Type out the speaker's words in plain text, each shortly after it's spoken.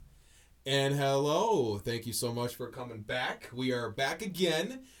And hello. Thank you so much for coming back. We are back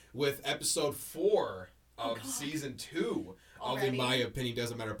again with episode 4 of season 2 of the My Opinion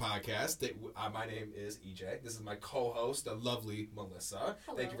Doesn't Matter podcast. My name is EJ. This is my co-host, the lovely Melissa.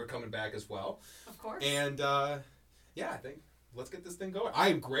 Hello. Thank you for coming back as well. Of course. And I think let's get this thing going. I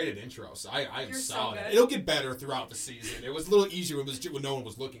am great at intros. I am You're solid. So good. It'll get better throughout the season. It was a little easier when no one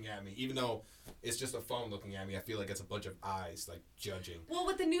was looking at me, even though it's just a phone looking at me. I feel like it's a bunch of eyes like judging. Well,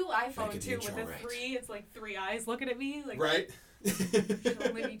 with the new iPhone Making too, the with the intro right. 3, it's like 3 eyes looking at me. Like, right? Should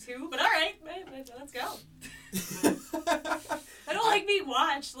only be 2, but all right, let's go. I don't like being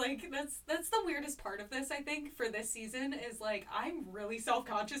watched. Like that's the weirdest part of this. I think for this season is like I'm really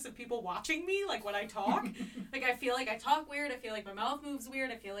self-conscious of people watching me. Like when I talk, like I feel like I talk weird. I feel like my mouth moves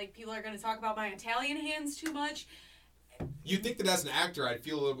weird. I feel like people are going to talk about my Italian hands too much. You'd think that as an actor, I'd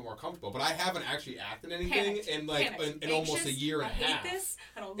feel a little bit more comfortable, but I haven't actually acted anything in almost a year and a half. I hate this.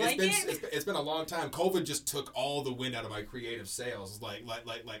 I don't like it. It's been a long time. COVID just took all the wind out of my creative sails. Which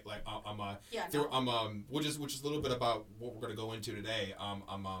is a little bit about what we're going to go into today.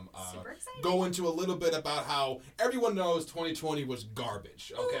 Super excited. Go into a little bit about how everyone knows 2020 was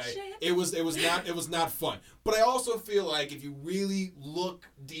garbage. Okay, Bullshit. it was not fun. But I also feel like if you really look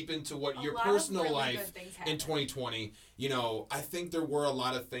deep into what your personal really life in 2020. You know, I think there were a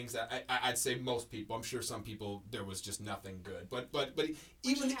lot of things that I'd say most people. I'm sure some people there was just nothing good. But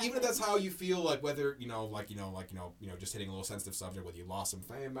even if that's how you feel, like whether just hitting a little sensitive subject, whether you lost some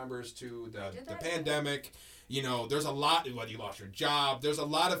family members to the pandemic. You know, there's a lot, whether you lost your job, there's a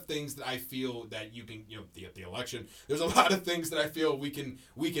lot of things that I feel that you can, the election, there's a lot of things that I feel we can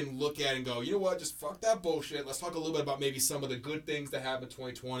look at and go, you know what, just fuck that bullshit. Let's talk a little bit about maybe some of the good things that happened in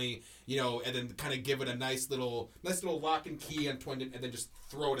 2020, and then kind of give it a nice little lock and key and then just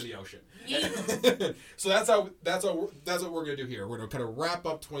throw it in the ocean. So that's what we're going to do here. We're going to kind of wrap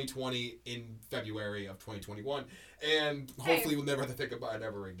up 2020 in February of 2021, and hopefully we'll never have to think about it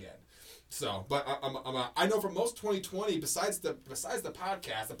ever again. So, but I know for most 2020, besides the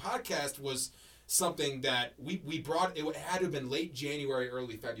podcast was something that we brought. It had to have been late January,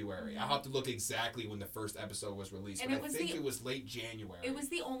 early February. I'll have to look exactly when the first episode was released, but I think it was late January. It was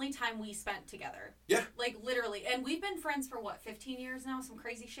the only time we spent together. Yeah. Like, literally. And we've been friends for, 15 years now? Some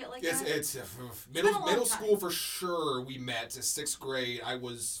crazy shit like that? It's middle school for sure. We met. 6th grade. I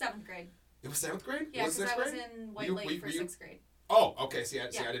was... 7th grade. It was 7th grade? Yeah, because I was in White Lake for 6th grade. Oh, okay.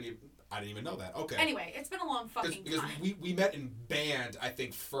 I didn't even know that. Okay. Anyway, it's been a long fucking because time. we met in band, I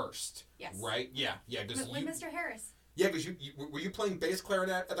think, first. Yes. Right? Yeah. With Mr. Harris. Yeah, because were you playing bass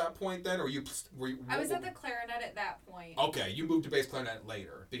clarinet at that point then, or I was at the clarinet at that point. Okay, you moved to bass clarinet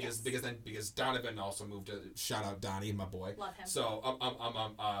later because Donovan also moved to shout out Donnie, my boy. Love him. So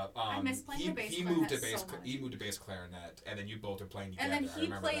I miss playing the bass he clarinet moved to so much. He moved to bass clarinet, and then you both were playing together. And then he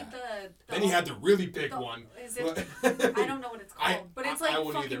played the then he had the really big one. Is it? I don't know what it's called, but it's like I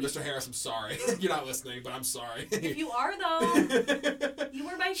wouldn't either. Mr. Harris, I'm sorry. You're not listening, but I'm sorry. If you are though, you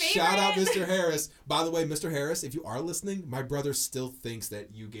were my favorite. Shout out Mr. Harris. By the way, Mr. Harris, if you are listening, my brother still thinks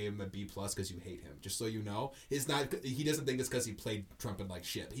that you gave him a B+ because you hate him. Just so you know, it's not. He doesn't think it's because he played trumpet like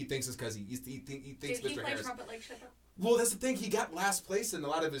shit. He thinks it's because he thinks Did Mr. he play Harris. trumpet like shit though? Well, that's the thing. He got last place in a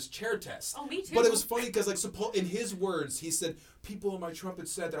lot of his chair tests. Oh, me too. But it was funny because, in his words, he said, people in my trumpet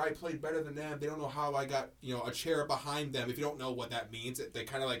said that I played better than them. They don't know how I got, a chair behind them. If you don't know what that means, they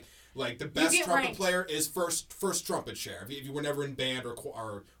kind of like the best trumpet ranked. player is first trumpet chair. If you were never in band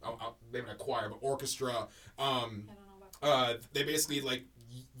or maybe not choir, but orchestra, I don't know about they basically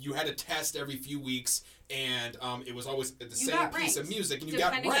you had a test every few weeks, and it was always the same piece of music, and you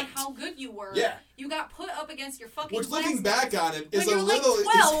got ranked. Depending on how good you were, yeah. You got put up against your fucking Which, looking back on it, is a little.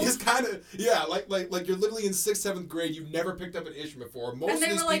 Like it's kind of like you're literally in 6th, 7th grade. You've never picked up an instrument before. Most of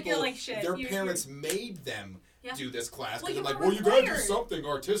these people, their parents made them do this class because they're like, you gotta do something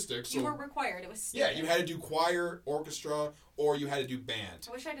artistic. So you were required. It was stupid. Yeah, you had to do choir, orchestra, or you had to do band.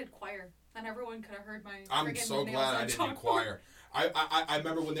 I wish I did choir. Then everyone could have heard my. I'm so glad I didn't do choir. I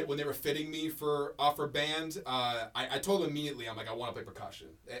remember when they were fitting me for band. I told them immediately, I'm like, I want to play percussion,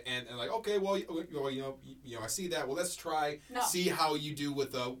 and like, okay, well, I see that. Well, let's try see how you do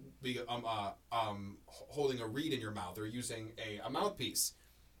with holding a reed in your mouth or using a mouthpiece.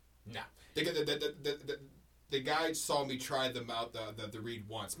 No, the guy saw me try the reed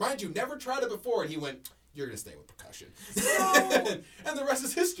once. Mind you, never tried it before, and he went, you're going to stay with percussion. So, and the rest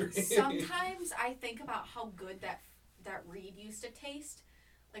is history. Sometimes I think about how good that reed used to taste.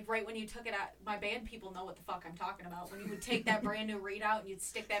 Like, right when you took it out, my band people know what the fuck I'm talking about. When you would take that brand new reed out and you'd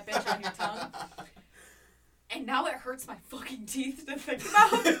stick that bitch on your tongue. And now it hurts my fucking teeth to think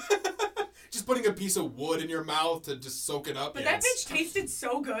about. just putting a piece of wood in your mouth to just soak it up. But yeah, that bitch tasted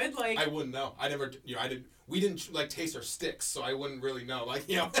so good. Like I wouldn't know. I never. I didn't. We didn't like taste our sticks, so I wouldn't really know. Like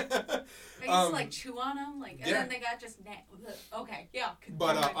I used to like chew on them, like, and then they got just okay, yeah.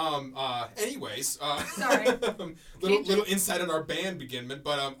 But anyways, sorry. little insight on our band beginning,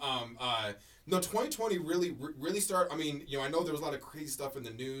 but no, 2020 really started. I mean, I know there was a lot of crazy stuff in the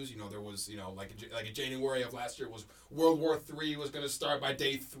news. There was, like in January of last year was World War III was going to start by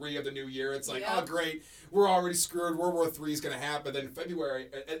day 3 of the new year. It's like, oh great, we're already screwed. World War III is going to happen. Then February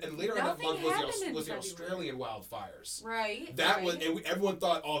and later in that month was the Australian wildfires. Right. That was, and everyone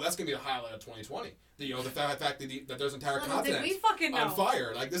thought, oh, that's going to be the highlight of 2020. The fact that there's an entire continent on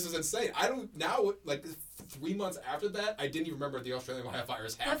fire. Like, this is insane. I don't now, like 3 months after that, I didn't even remember the Australian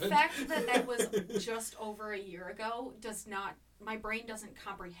wildfires happened. The fact that was just over a year ago my brain doesn't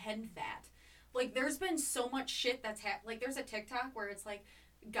comprehend that. Like, there's been so much shit that's happened. Like, there's a TikTok where it's like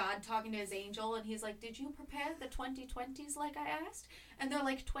God talking to his angel, and he's like, "Did you prepare the 2020s like I asked?" And they're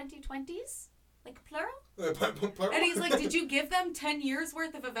like, "2020s? Like plural?" Plural? And he's like, "Did you give them 10 years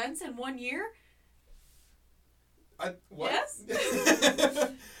worth of events in 1 year?" What? Yes.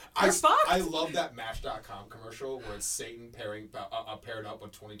 I love that Match.com commercial where it's Satan paired up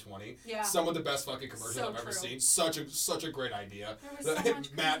with 2020. Yeah. Some of the best fucking commercials I've ever seen. Such a great idea. There was so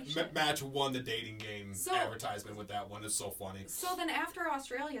much Match won the dating game advertisement with that one. It's so funny. So then after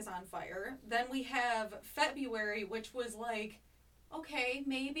Australia's on fire, then we have February, which was like, okay,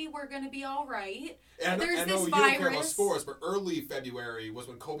 maybe we're going to be all right. And There's I know this you virus. don't care about sports, but early February was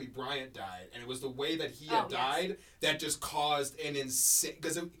when Kobe Bryant died, and it was the way that he had died that just caused an insane...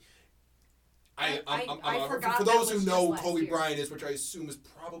 Because for those who know who Kobe Bryant is, which I assume is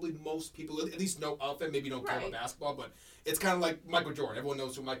probably most people at least know of him, maybe don't care about basketball, but it's kind of like Michael Jordan. Everyone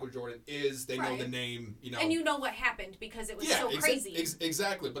knows who Michael Jordan is. They know the name, And you know what happened because it was so crazy.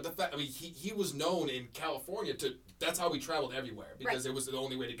 Exactly. But the fact, he was known in California that's how he traveled everywhere because it was the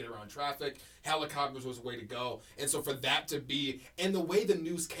only way to get around traffic. Helicopters was the way to go. And so for that to be, and the way the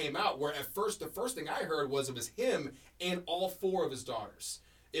news came out, where at first, the first thing I heard was it was him and all 4 of his daughters.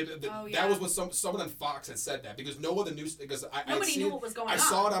 That was what someone on Fox had said that because no other news because nobody knew what was going on. I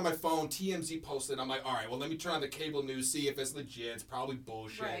saw it on my phone. TMZ posted. I'm like, all right, well, let me turn on the cable news, see if it's legit. It's probably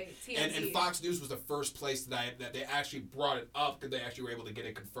bullshit. Right, and Fox News was the first place that they actually brought it up because they actually were able to get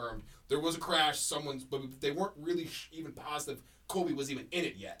it confirmed. There was a crash. But they weren't really even positive Kobe was even in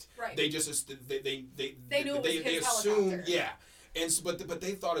it yet. Right. They just they knew it was his assumed but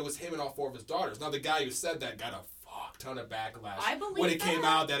they thought it was him and all 4 of his daughters. Now the guy who said that got a ton of backlash when it came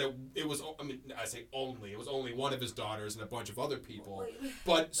out that it was, I mean, I say only, it was only one of his daughters and a bunch of other people,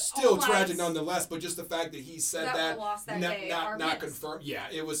 but still tragic nonetheless. But just the fact that he said that not confirmed,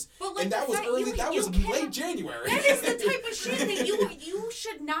 it was, and that was early, that was late January. That is the type of shit that you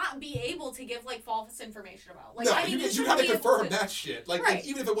should not be able to give like false information about. Like, no, I mean, you gotta confirm that shit. Like,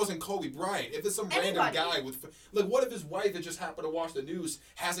 even if it wasn't Kobe Bryant, if it's some random guy with, like, what if his wife that just happened to watch the news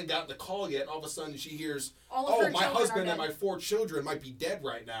hasn't gotten the call yet, and all of a sudden she hears, my husband and my 4 children might be dead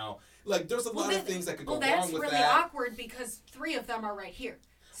right now. Like, there's a lot of things that could go wrong with that. Well, that's really awkward because 3 of them are right here.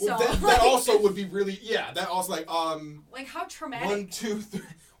 Well, so, that also would be really, that also like how traumatic. 1, 2, 3.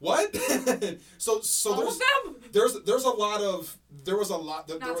 What? so all of them? there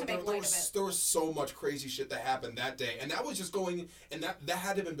was so much crazy shit that happened that day, and that was just going, and that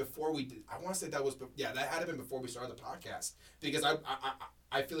had to have been before we did. I want to say that had to have been before we started the podcast because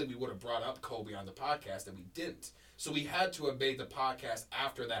I feel like we would have brought up Kobe on the podcast and we didn't. So we had to have made the podcast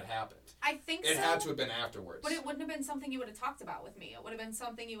after that happened. I think it had to have been afterwards. But it wouldn't have been something you would have talked about with me. It would have been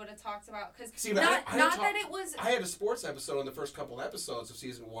something you would have talked about because I had a sports episode on the first couple of episodes of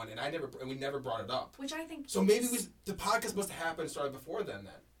season 1, and we never brought it up. Which I think. So maybe the podcast must have happened and started before then.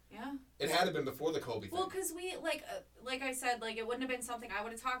 Yeah. It had to have been before the Kobe thing. Well, because we, like I said, like, it wouldn't have been something I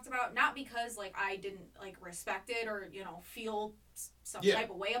would have talked about, not because, like, I didn't, like, respect it or, feel some type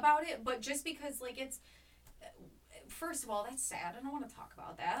of way about it, but just because, like, it's, first of all, that's sad. I don't want to talk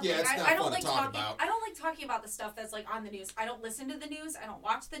about that. Yeah, like, it's not fun to talk about. I don't like talking about the stuff that's, like, on the news. I don't listen to the news. I don't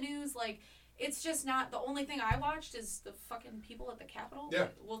watch the news. Like, it's just not, the only thing I watched is the fucking people at the Capitol. Yeah.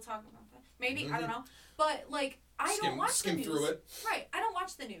 We'll talk about that. Maybe, I don't know. But, like, I don't watch the news. Skim through it. Right. I don't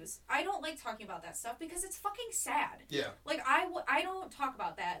watch the news. I don't like talking about that stuff because it's fucking sad. Yeah. Like, I don't talk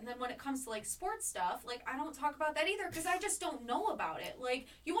about that. And then when it comes to, like, sports stuff, like, I don't talk about that either because I just don't know about it. Like,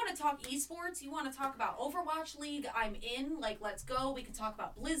 you want to talk esports? You want to talk about Overwatch League? I'm in. Like, let's go. We can talk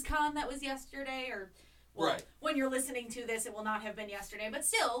about BlizzCon that was yesterday or... Well, when you're listening to this, it will not have been yesterday. But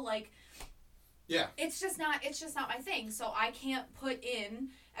still, like... Yeah. It's just not my thing. So I can't put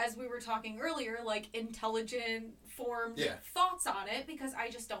in, as we were talking earlier, like intelligent formed thoughts on it because I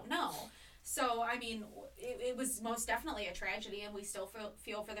just don't know. So, I mean, it was most definitely a tragedy, and we still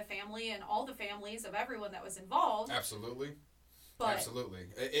feel for the family and all the families of everyone that was involved. Absolutely. But Absolutely.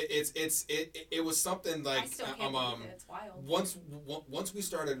 It was something like I still can't believe it. It's wild. Once we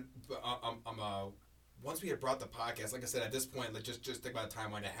started once we had brought the podcast, like I said, at this point, like just think about the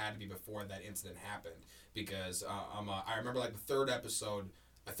timeline. It had to be before that incident happened, because I remember like the third episode,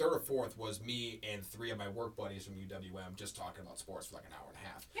 a third or fourth was me and 3 of my work buddies from UWM just talking about sports for like an hour and a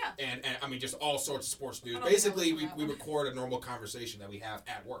half. Yeah. And I mean, just all sorts of sports news. I don't Basically, think I we listened to that record a normal conversation that we have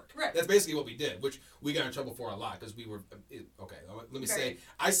at work. Right. That's basically what we did, which we got in trouble for a lot because we were okay. Let me say,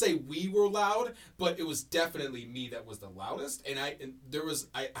 I say we were loud, but it was definitely me that was the loudest, and there was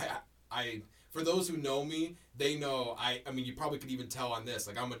I. For those who know me, they know I mean, you probably could even tell on this.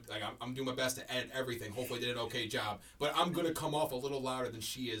 Like I'm doing my best to edit everything. Hopefully, I did an okay job. But I'm gonna come off a little louder than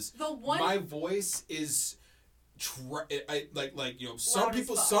she is. My voice is, some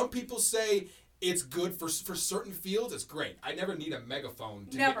people say it's good for certain fields. It's great. I never need a megaphone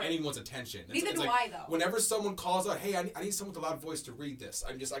to get anyone's attention. Neither do like, I, though. Whenever someone calls out, hey, I need someone with a loud voice to read this,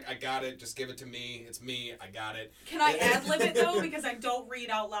 I'm just like, I got it. Just give it to me. It's me. I got it. Can I ad-lib it, though? Because I don't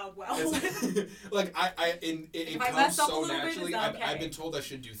read out loud well. Like, it comes so naturally. I've been told I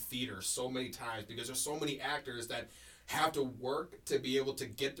should do theater so many times because there's so many actors that have to work to be able to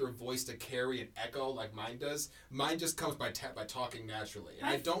get their voice to carry an echo like mine does. Mine just comes by talking naturally. And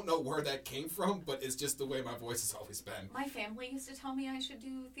I don't know where that came from, but it's just the way my voice has always been. My family used to tell me I should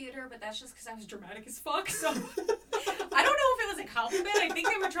do theater, but that's just because I was dramatic as fuck. So I don't know if it was a compliment. I think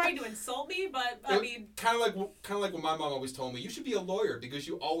they were trying to insult me, but I mean, kind of like what my mom always told me. You should be a lawyer because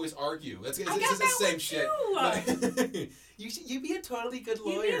you always argue. It's the same shit. Like, you'd be a totally good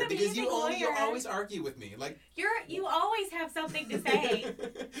lawyer because you always argue with me. Like you always have something to say.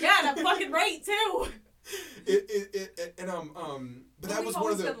 Yeah, and I'm fucking right too. But that was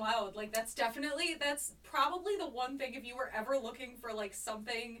one of the. Been loud. Like that's probably the one thing. If you were ever looking for like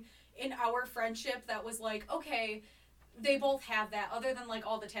something in our friendship that was like, okay, they both have that. Other than like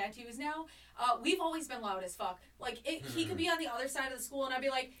all the tattoos now, we've always been loud as fuck. Like he could be on the other side of the school, and I'd be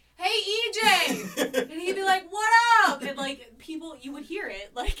like, "Hey EJ," and he'd be like, "What up?" And like people, you would hear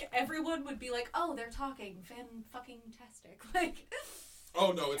it. Like everyone would be like, "Oh, they're talking, fan-fucking-tastic." Like.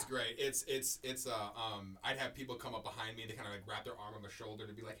 Oh no, it's great. It's I'd have people come up behind me to kind of like wrap their arm on my shoulder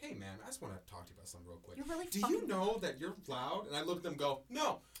to be like, "Hey man, I just want to talk to you about something real quick. You're really Do you know that you're loud?" And I look at them and go,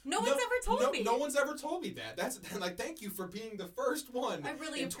 No one's ever told me. No one's ever told me that. That's like, thank you for being the first one I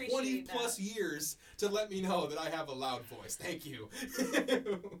really in appreciate 20 plus years to let me know that I have a loud voice. Thank you.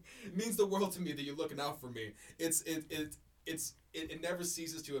 It means the world to me that you're looking out for me. It never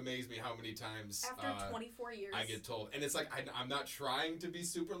ceases to amaze me how many times after 24 years I get told, and it's like I'm not trying to be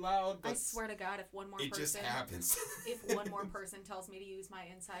super loud. But I swear to God, if one more it just happens. If one more person tells me to use my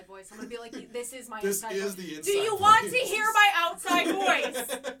inside voice, I'm gonna be like, "This is my this inside is voice. The inside Do you voice. want to hear my outside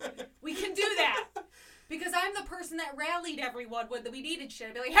voice? We can do that because I'm the person that rallied everyone when we needed shit.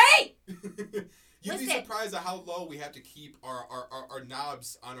 I'd be like, "Hey." You'd be surprised at how low we have to keep our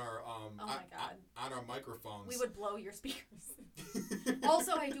knobs on our on our microphones. We would blow your speakers.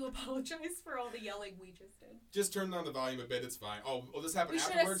 Also, I do apologize for all the yelling we just did. Just turn down the volume a bit. It's fine. Oh, this happened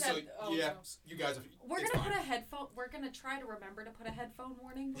afterwards. Said, so yeah, no. You guys are. We're gonna put a headphone. We're gonna try to remember to put a headphone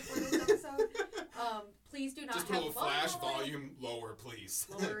warning before this episode. Please do not. Just put a little flash volume lower, please.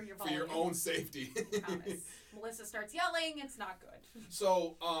 Lower your volume for your own safety. Melissa starts yelling. It's not good.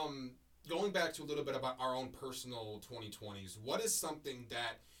 So going back to a little bit about our own personal 2020s, what is something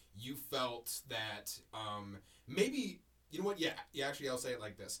that you felt that maybe, you know what, yeah, actually I'll say it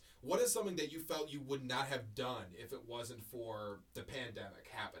like this. What is something that you felt you would not have done if it wasn't for the pandemic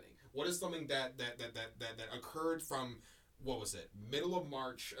happening? What is something that occurred from, what was it, middle of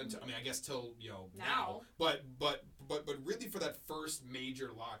March until, I mean, I guess till, now. But really for that first major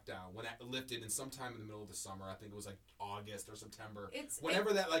lockdown, when that lifted in sometime in the middle of the summer, I think it was like August or September.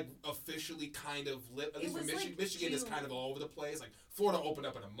 Whenever that like officially kind of lit, at least for Michigan, like Michigan is kind of all over the place. Like Florida opened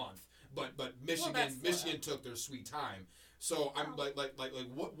up in a month, but Michigan took their sweet time. So I'm like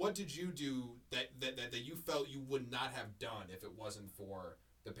what did you do that you felt you would not have done if it wasn't for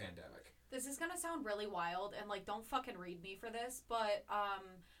the pandemic? This is gonna sound really wild, and like, don't fucking read me for this, but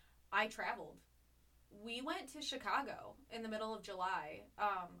I traveled. We went to Chicago in the middle of July.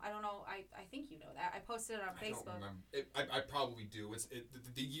 I don't know. I think you know that. I posted it on Facebook. I don't remember. I probably do.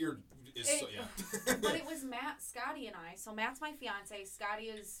 The year is so, yeah. But it was Matt, Scotty, and I. So Matt's my fiance. Scotty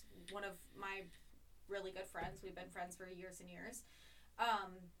is one of my really good friends. We've been friends for years and years.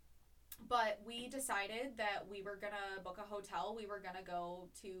 But we decided that we were going to book a hotel. We were going to go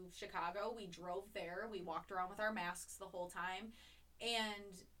to Chicago. We drove there. We walked around with our masks the whole time.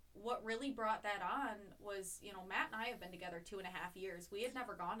 And what really brought that on was, Matt and I have been together 2.5 years. We had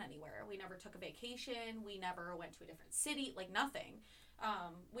never gone anywhere. We never took a vacation. We never went to a different city, like nothing.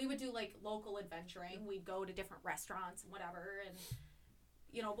 We would do like local adventuring. We'd go to different restaurants and whatever. And,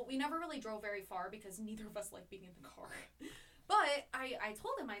 but we never really drove very far because neither of us like being in the car. But I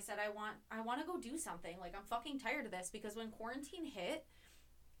told him, I said, I want to go do something. Like, I'm fucking tired of this, because when quarantine hit,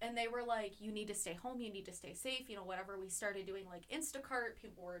 and they were like, you need to stay home, you need to stay safe, whatever. We started doing, like, Instacart.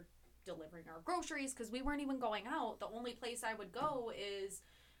 People were delivering our groceries because we weren't even going out. The only place I would go is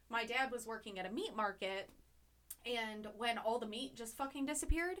my dad was working at a meat market, and when all the meat just fucking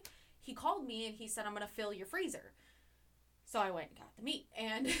disappeared, he called me and he said, I'm going to fill your freezer. So I went and got the meat,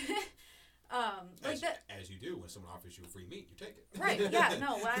 and... as you do when someone offers you free meat, you take it. Right, yeah,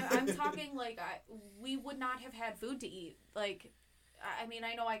 no, I'm talking, like, we would not have had food to eat. Like, I mean,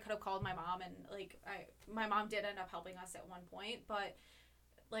 I know I could have called my mom, and, like, my mom did end up helping us at one point, but,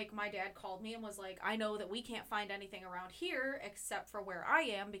 like, my dad called me and was like, I know that we can't find anything around here except for where I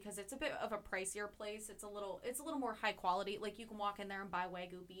am, because it's a bit of a pricier place. It's a little more high quality. Like, you can walk in there and buy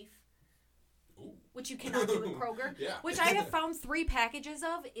Wagyu beef. Ooh. Which you cannot do in Kroger. Yeah. Which I have found 3 packages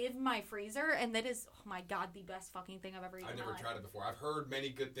of in my freezer, and that is, oh my God, the best fucking thing I've ever eaten. I've never tried it before. I've heard many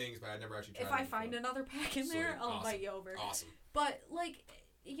good things, but I've never actually tried it. If I find another pack in there, I'll invite you over. Awesome. But, like,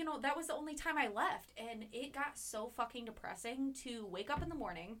 that was the only time I left, and it got so fucking depressing to wake up in the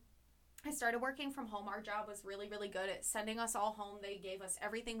morning. I started working from home. Our job was really, really good at sending us all home. They gave us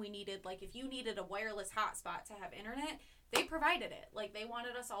everything we needed. Like, if you needed a wireless hotspot to have internet, they provided it. Like, they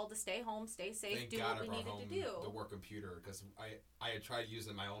wanted us all to stay home, stay safe, do what we needed to do. The work computer, because I had tried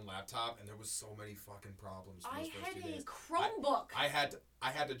using my own laptop, and there was so many fucking problems. I had a Chromebook. I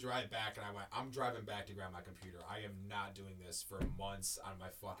had to drive back, and I went, I'm driving back to grab my computer. I am not doing this for months on my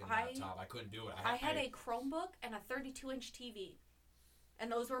fucking laptop. I couldn't do it. I had a Chromebook and a 32-inch TV.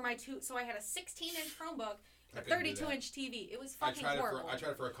 And those were my two. So I had a 16-inch Chromebook, a 32-inch TV. It was fucking horrible. I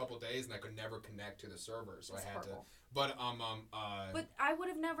tried it for a couple of days, and I could never connect to the server, so I had horrible. to. But But I would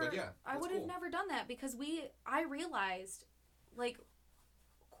have never. Yeah, I would have never done that, because I realized, like,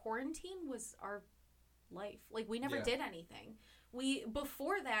 quarantine was our life. Like, we never did anything.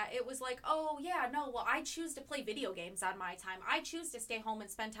 Before that, it was like, oh yeah, no, well, I choose to play video games on my time. I choose to stay home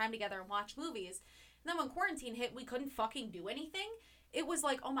and spend time together and watch movies. And then when quarantine hit, we couldn't fucking do anything. It was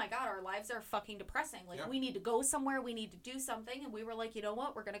like, oh my God, our lives are fucking depressing. Like, we need to go somewhere, we need to do something. And we were like, you know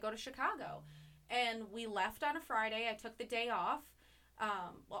what, we're going to go to Chicago. And we left on a Friday. I took the day off.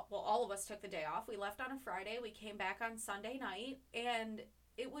 Well, all of us took the day off. We left on a Friday. We came back on Sunday night. And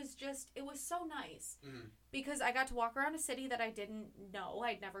it was so nice. Mm-hmm. Because I got to walk around a city that I didn't know,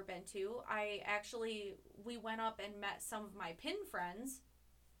 I'd never been to. We went up and met some of my PIN friends,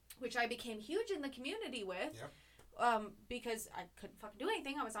 which I became huge in the community with. Yep. Because I couldn't fucking do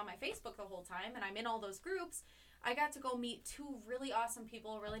anything. I was on my Facebook the whole time, and I'm in all those groups. I got to go meet 2 really awesome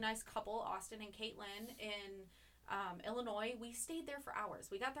people, a really nice couple, Austin and Caitlin, in Illinois. We stayed there for hours.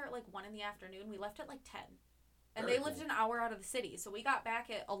 We got there at like 1 in the afternoon. We left at like 10. And they lived an hour out of the city. So we got back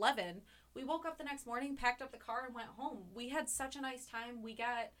at 11. We woke up the next morning, packed up the car, and went home. We had such a nice time.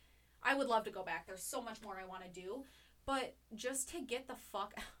 I would love to go back. There's so much more I want to do. But just to get the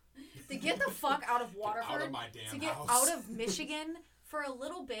fuck out of Waterford, out of Michigan for a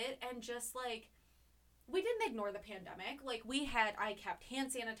little bit, and just, like, we didn't ignore the pandemic. Like, I kept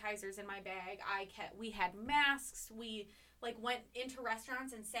hand sanitizers in my bag. We had masks. We, like, went into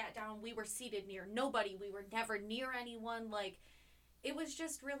restaurants and sat down. We were seated near nobody. We were never near anyone. Like, it was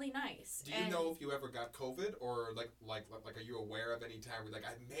just really nice. Do you know if you ever got COVID, or like are you aware of any time where, like,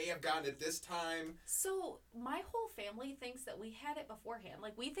 I may have gotten it this time? So my whole family thinks that we had it beforehand.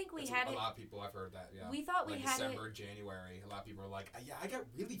 Like, we think we had it. A lot of people, I've heard that. Yeah. We thought we had December, January. A lot of people are like, yeah, I got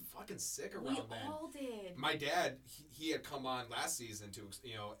really fucking sick around then. We all did. My dad, he had come on last season to,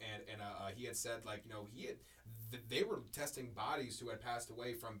 and he had said, like, they were testing bodies who had passed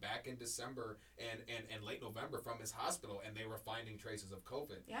away from back in December and late November from his hospital, and they were finding traces of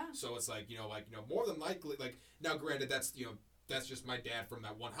COVID. Yeah. So it's like, more than likely, like, now granted, that's just my dad from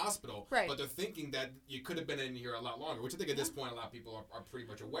that one hospital. Right. But they're thinking that you could have been in here a lot longer, which I think at this point a lot of people are pretty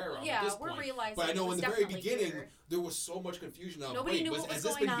much aware of. Yeah, at this we're point. realizing. But I know in the very beginning there was so much confusion of, nobody knew what was has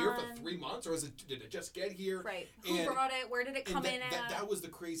this going been here on for 3 months, or did it just get here? Right. Who brought it? Where did it come in at? That was the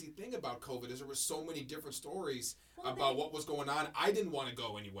crazy thing about COVID, is there were so many different stories about what was going on. I didn't want to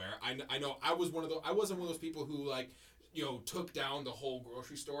go anywhere. I know I wasn't one of those people who, like, took down the whole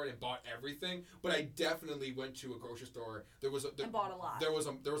grocery store and bought everything, but I definitely went to a grocery store. And bought a lot. There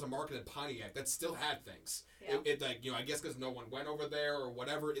was a market in Pontiac that still had things. Yeah. It like, I guess because no one went over there or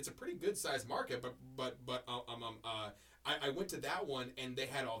whatever. It's a pretty good sized market, but I went to that one and they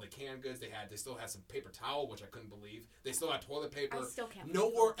had all the canned goods. They still had some paper towel, which I couldn't believe. They still had toilet paper. I still can't.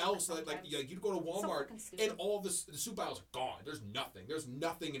 Nowhere else, like you'd go to Walmart so and all the soup aisles are gone. There's nothing. There's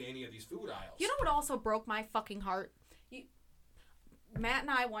nothing in any of these food aisles. You know what also broke my fucking heart? Matt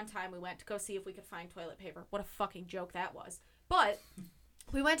and I, one time, we went to go see if we could find toilet paper. What a fucking joke that was. But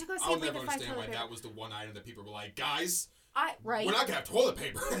we went to go see if we could find toilet paper. I'll never understand why that was the one item that people were like, guys, right. we're not going to have toilet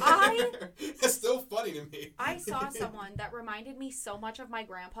paper. It's still funny to me. I saw someone that reminded me so much of my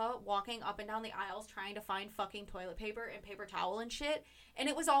grandpa walking up and down the aisles trying to find fucking toilet paper and paper towel and shit, and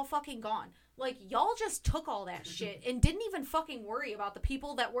it was all fucking gone. Like, y'all just took all that shit and didn't even fucking worry about the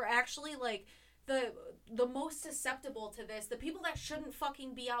people that were actually, like, the most susceptible to this, the people that shouldn't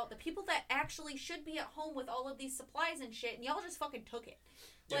fucking be out, the people that actually should be at home with all of these supplies and shit, and y'all just fucking took it.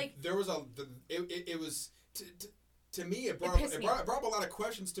 Like, there was it was to me it brought up a lot of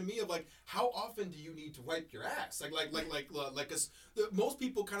questions to me of like, how often do you need to wipe your ass? Like, cause most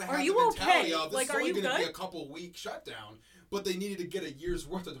people kind of have the mentality of this is only going to be a couple week shutdown. But they needed to get a year's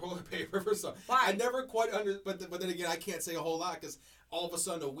worth of toilet paper for some. Why? I never quite but then again, I can't say a whole lot because all of a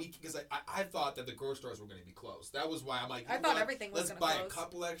sudden a week, because I thought that the grocery stores were going to be closed. That was why I'm like, I thought everything was going to close. Let's buy a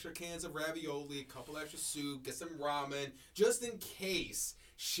couple extra cans of ravioli, a couple extra soup, get some ramen, just in case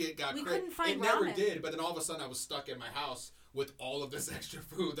shit got crazy. We couldn't find ramen. It never did, but then all of a sudden I was stuck in my house with all of this extra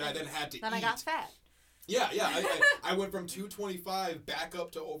food that I then had to eat. Then I got fat. Yeah. I went from 225 back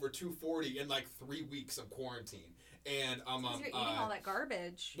up to over 240 in like 3 weeks of quarantine. And you're eating all that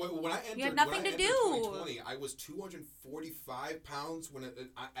garbage. When I entered, you had nothing to do. 2020, I was 245 pounds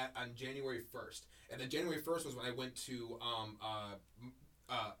on January 1st, and then January 1st was when I went to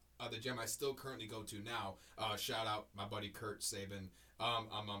the gym I still currently go to now. Shout out my buddy Kurt Saban.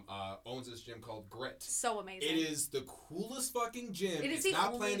 Owns this gym called Grit. So amazing. It is the coolest fucking gym. It's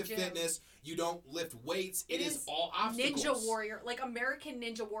not Planet Fitness. You don't lift weights. It is all obstacles. Ninja Warrior, like American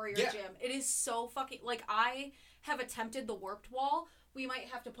Ninja Warrior gym. It is so fucking, like, I have attempted the warped wall. We might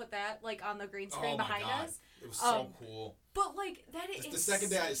have to put that like on the green screen behind us. It was so cool. But like that is the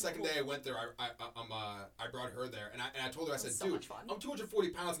second day I went there. I brought her there and I told her, I said, dude, I'm 240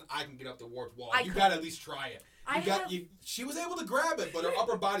 pounds and I can get up the warped wall. You gotta at least try it. She was able to grab it, but her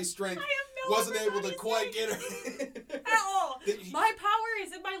upper body strength wasn't able to quite get her at all. My power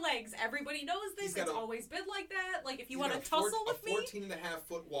is in my legs. Everybody knows this. It's always been like that. Like if you want to tussle with me,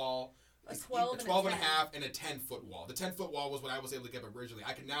 14.5-foot wall. A 12 and a half and a 10-foot wall. The 10-foot wall was what I was able to get originally.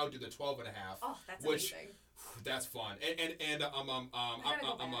 I can now do the 12 and a half. Oh, that's amazing. That's fun.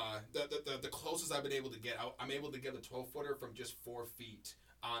 The closest I've been able to get, I'm able to get a 12-footer from just 4 feet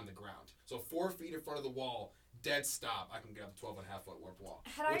on the ground. So 4 feet in front of the wall, dead stop, I can get up the 12.5-foot warped wall,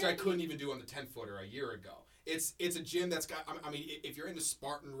 which I couldn't even do on the 10-footer a year ago. It's a gym that's got, I mean, if you're into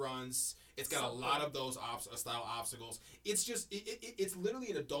Spartan runs, it's got a lot of those style obstacles. It's just, it's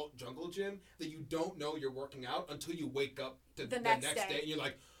literally an adult jungle gym that you don't know you're working out until you wake up the next day and you're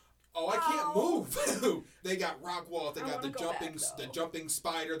like, oh, I can't move. They got rock walls. They got the jumping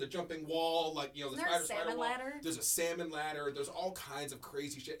spider, the jumping wall, like, you know, the spider wall. Ladder? There's a salmon ladder. There's all kinds of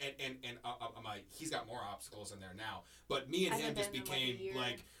crazy shit. And I'm like, he's got more obstacles in there now. But me and him just became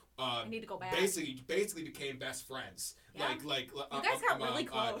like I need to go back. Basically became best friends. Yeah. You guys got really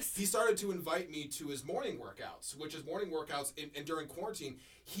close. He started to invite me to his morning workouts, which is morning workouts. And during quarantine,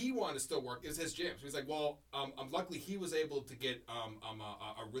 he wanted to still work. It was his gym. So he's like, well, luckily he was able to get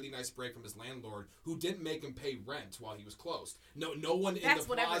a really nice break from his landlord, who didn't make him pay rent while he was closed. No one in the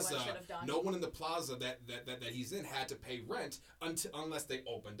plaza. No one in the plaza that he's in had to pay rent unless they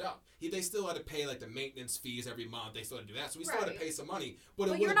opened up. They still had to pay like the maintenance fees every month. They still had to do that. So we still had to pay some money.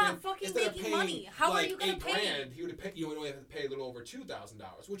 But you're not fucking making money. How are you going to pay? He would have paid. You only have to pay a little over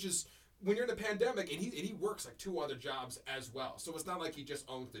 $2,000, which is, when you're in a pandemic, and he works like 2 other jobs as well. So it's not like he just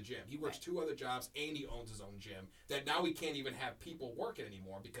owns the gym. He works 2 other jobs and he owns his own gym that now he can't even have people working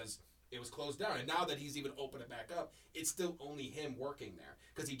anymore because it was closed down. And now that he's even opened it back up, it's still only him working there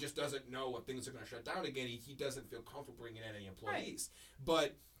because he just doesn't know if things are going to shut down again. He doesn't feel comfortable bringing in any employees. Right.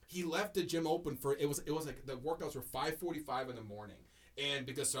 But he left the gym open for, it was like the workouts were 5:45 in the morning. And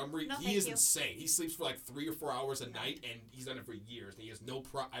because he is insane. He sleeps for like 3 or 4 hours a night, and he's done it for years. And he has no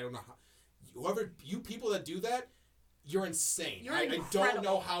I don't know how. You people that do that, you're insane. I don't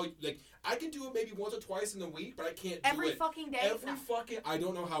know how. Like, I can do it maybe once or twice in the week, but I can't do it every fucking day. I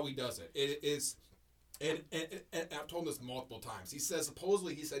don't know how he does it. And I've told him this multiple times. He said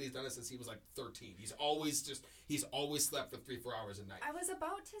he's done it since he was like 13. He's always slept for 3-4 hours a night. I was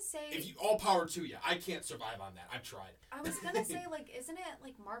about to say, if you, all power to you. I can't survive on that. I've tried. I was gonna say, like, isn't it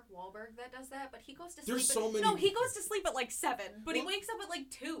like Mark Wahlberg that does that? But he goes to sleep. There's so many. No, he goes to sleep at like 7, but he wakes up at like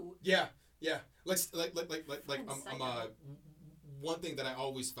 2. Yeah. One thing that I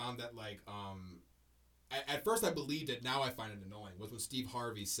always found that at first I believed it, now I find it annoying, was when Steve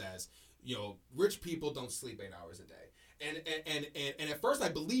Harvey says, rich people don't sleep 8 hours a day. And at first I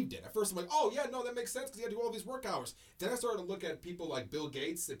believed it. At first I'm like, oh yeah, no, that makes sense because you got to do all these work hours. Then I started to look at people like Bill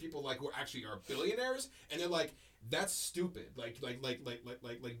Gates and people like who actually are billionaires, and they're like, that's stupid. Like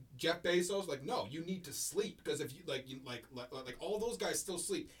Jeff Bezos. Like, no, you need to sleep because if you like all those guys still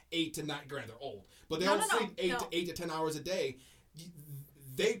sleep 8 to 9. Granted, they're old, but they all sleep 8 to 10 hours a day.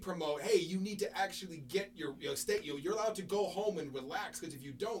 They promote, hey, you need to actually get your state. You're allowed to go home and relax because if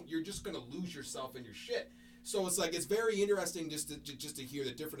you don't, you're just gonna lose yourself in your shit. So it's very interesting just to hear the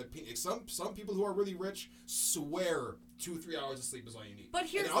different opinions. Some people who are really rich swear 2-3 hours of sleep is all you need. But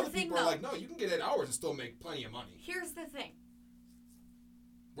here's and other the thing, people are like, no, you can get 8 hours and still make plenty of money. Here's the thing.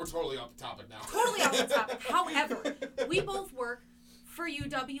 We're totally off the topic now. Totally off the topic. However, we both work for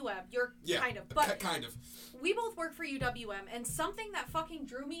UWM. Kind of. We both work for UWM, and something that fucking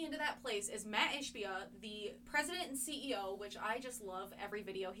drew me into that place is Matt Ishbia, the president and CEO, which I just love every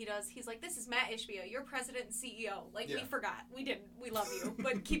video he does. He's like, this is Matt Ishbia, your president and CEO. We forgot. We didn't. We love you,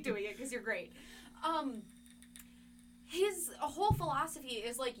 but keep doing it because you're great. His whole philosophy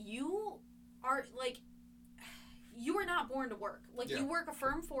is you are not born to work. You work a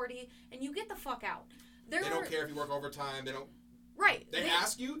firm 40 and you get the fuck out. They don't care if you work overtime. They don't. Right. They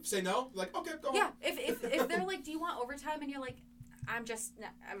ask you, say no, like, okay, go. Yeah. If they're like, do you want overtime? And you're like, I'm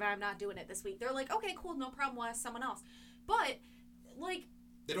not doing it this week. They're like, okay, cool, no problem. We'll ask someone else. But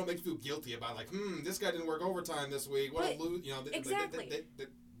they don't make you feel guilty about this guy didn't work overtime this week. What a lose, exactly.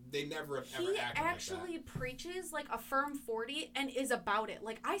 They never have ever he acted actually like that. preaches a firm 40 and is about it.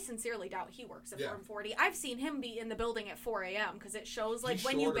 I sincerely doubt he works a firm 40. I've seen him be in the building at 4 a.m. because it shows he's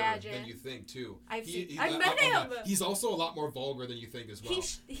when you badge in. Than you think too. I've met him. He's also a lot more vulgar than you think as well.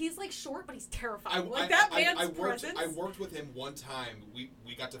 He's short, but he's terrifying. Man's presence. I worked with him one time. We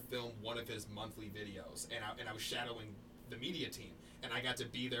got to film one of his monthly videos, and I was shadowing the media team. And I got to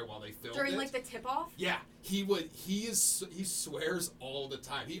be there while they filmed during it. the tip off. Yeah, he swears all the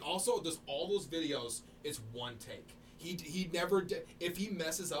time. He also does all those videos. It's one take. He never if he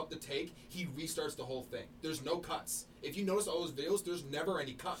messes up the take, he restarts the whole thing. There's no cuts. If you notice all those videos, there's never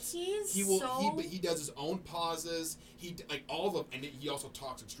any cuts. He does his own pauses. All of them, and he also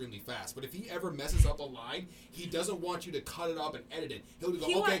talks extremely fast. But if he ever messes up a line, he doesn't want you to cut it up and edit it. He'll go,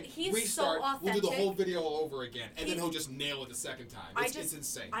 restart. So we'll do the whole video all over again, and then he'll just nail it the second time. It's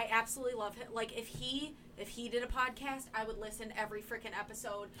insane. I absolutely love him. If he did a podcast, I would listen every freaking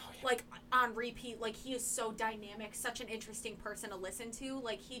episode, on repeat. He is so dynamic, such an interesting person to listen to.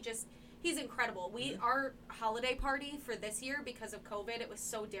 He's incredible. Our holiday party for this year, because of COVID, it was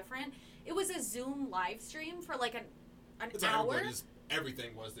so different. It was a Zoom live stream for an hour.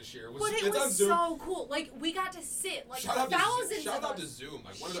 Everything was this year. It was so cool. We got to sit thousands. Shout out to Zoom,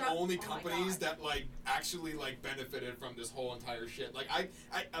 one of the only companies that actually benefited from this whole entire shit.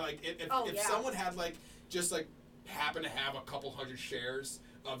 If someone had happened to have a couple hundred shares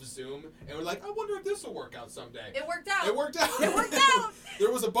of Zoom, and we're like, I wonder if this will work out someday. It worked out. It worked out.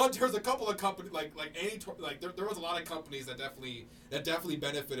 There was a couple of companies there was a lot of companies that definitely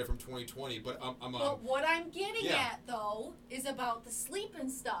benefited from 2020. But what I'm getting at though is about the sleep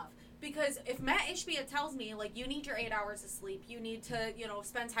and stuff. Because if Matt Ishbia tells me, you need your 8 hours of sleep, you need to,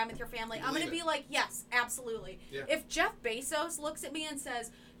 spend time with your family, I'm going to be like, yes, absolutely. Yeah. If Jeff Bezos looks at me and says,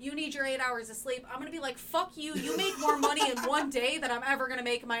 you need your 8 hours of sleep, I'm going to be like, fuck you. You make more money in one day than I'm ever going to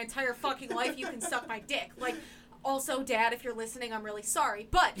make in my entire fucking life. You can suck my dick. Also, Dad, if you're listening, I'm really sorry.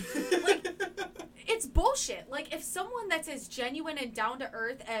 But, it's bullshit. If someone that's as genuine and down to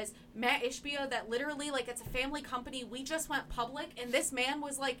earth as Matt Ishbia, that literally, it's a family company, we just went public, and this man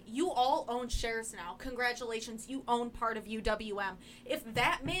was like, you all own shares now. Congratulations, you own part of UWM. If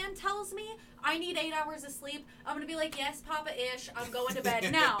that man tells me I need 8 hours of sleep, I'm going to be like, yes, Papa Ish, I'm going to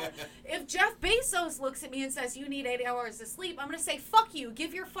bed now. If Jeff Bezos looks at me and says, you need 8 hours of sleep, I'm going to say, fuck you,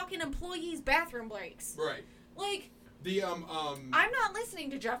 give your fucking employees bathroom breaks. Right. I'm not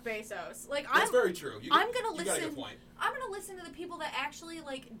listening to Jeff Bezos. That's very true. I'm gonna listen. You got a good point. I'm gonna listen to the people that actually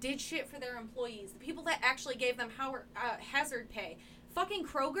did shit for their employees. The people that actually gave them hazard pay. Fucking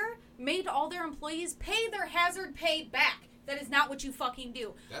Kroger made all their employees pay their hazard pay back. That is not what you fucking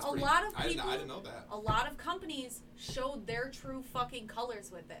do. That's a pretty, lot of people, I didn't know that. A lot of companies showed their true fucking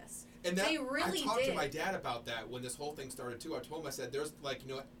colors with this. And that, they really I talked did. to my dad about that when this whole thing started too. I told him, I said, there's like,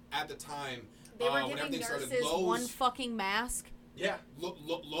 you know, at the time, they were when giving everything nurses started, Lowe's, one fucking mask. Yeah,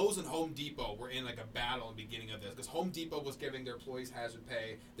 Lowe's and Home Depot were in like a battle in the beginning of this because Home Depot was giving their employees hazard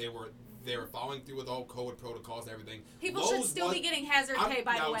pay. They were following through with all COVID protocols and everything. People should still be getting hazard pay,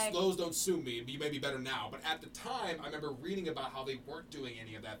 by the way. Lowe's don't sue me. You may be better now, but at the time, I remember reading about how they weren't doing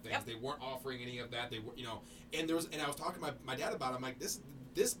any of that things. Yep. They weren't offering any of that. They were, you know, and I was talking to my dad about it. I'm like, this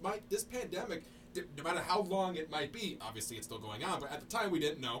pandemic, no matter how long it might be, obviously it's still going on, but at the time we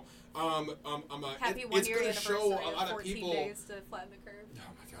didn't know. Happy it's one-year going to show a lot of 14 people. days to flatten the curve.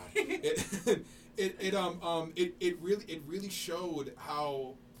 Oh my god! It really showed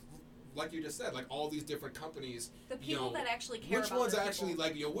how, like you just said, like all these different companies. The people that actually care which about ones their actually people.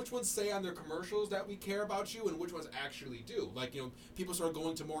 like, you know, which ones say on their commercials that we care about you, and which ones actually do. Like, you know, people started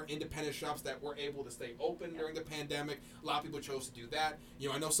going to more independent shops that were able to stay open during the pandemic. A lot of people chose to do that. You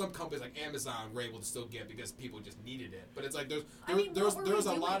know, I know some companies like Amazon were able to still get because people just needed it. But it's like there's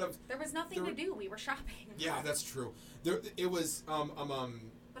a lot of there was nothing to do. We were shopping. Yeah, that's true. It was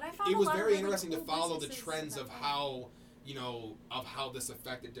But I found it was a lot very of really interesting cool to follow the businesses trends that of way. how, you know, of how this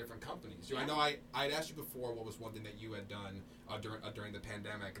affected different companies. You know, I know I'd asked you before what was one thing that you had done during the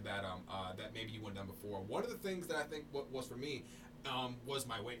pandemic that that maybe you hadn't done before. One of the things that I think was for me was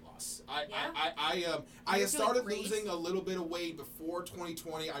my weight loss. I had started losing a little bit of weight before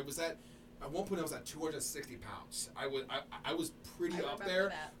 2020. I was at one point I was at 260 pounds. I was pretty up there.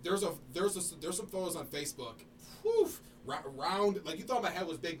 That. There's some photos on Facebook. Whew, round, like you thought my head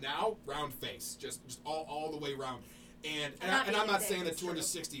was big now, round face, just all the way round. And I'm not saying that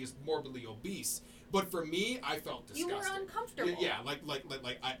 260 is morbidly obese, but for me, I felt disgusting. You were uncomfortable. Yeah, like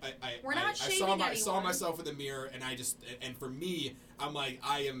We're not I saw myself in the mirror, and for me, I'm like,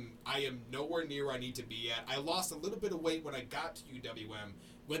 I am nowhere near where I need to be at. I lost a little bit of weight when I got to UWM.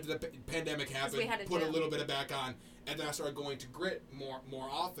 When the pandemic happened, put a little bit of back on, and then I started going to Grit more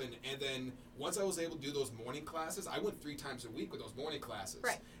often. And then once I was able to do those morning classes, I went 3 times a week with those morning classes.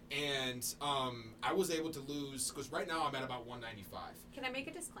 Right. And I was able to lose, because right now I'm at about 195. Can I make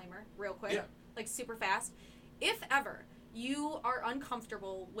a disclaimer real quick? Yeah. Like super fast. If ever you are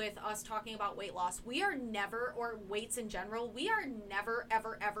uncomfortable with us talking about weight loss, we are never, or weights in general, we are never,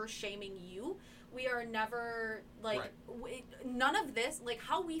 ever, ever shaming you. We are never, like, none of this, like,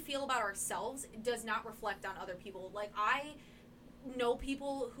 how we feel about ourselves does not reflect on other people. Like, I know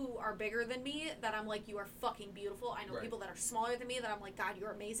people who are bigger than me that I'm like, you are fucking beautiful. I know people that are smaller than me that I'm like, God,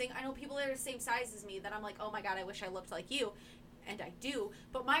 you're amazing. I know people that are the same size as me that I'm like, oh my God, I wish I looked like you. And I do.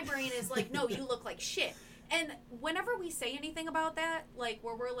 But my brain is like, no, you look like shit. And whenever we say anything about that, like,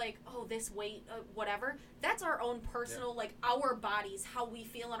 where we're like, oh, this weight, whatever, that's our own personal, like, our bodies, how we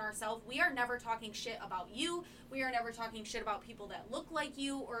feel in ourselves. We are never talking shit about you. We are never talking shit about people that look like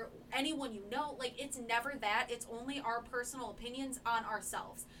you or anyone you know. Like, it's never that. It's only our personal opinions on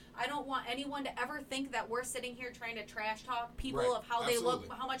ourselves. I don't want anyone to ever think that we're sitting here trying to trash talk people of how they look,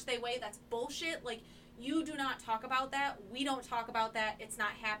 how much they weigh. That's bullshit. Like, you do not talk about that. We don't talk about that. It's not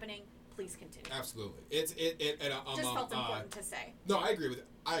happening. Please continue. Absolutely. Just felt important to say. No, I agree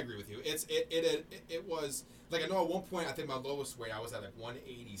with you. It was like, I know at one point I think my lowest weight I was at like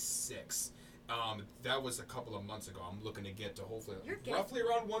 186. That was a couple of months ago. I'm looking to get to hopefully roughly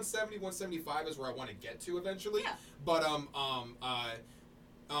around 170, 175 is where I want to get to eventually. Yeah. But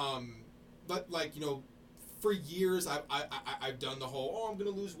but like, you know, for years I've done the whole, I'm gonna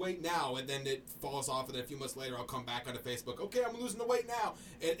lose weight now, and then it falls off, and then a few months later I'll come back onto Facebook, okay, I'm losing the weight now,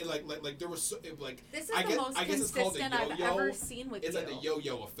 and like there was this is the most consistent I've ever seen with you. It's like the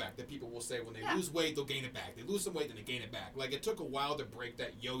yo-yo effect that people will say when they lose weight they'll gain it back. They lose some weight then they gain it back. Like, it took a while to break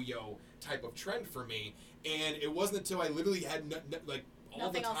that yo-yo type of trend for me, and it wasn't until I literally had all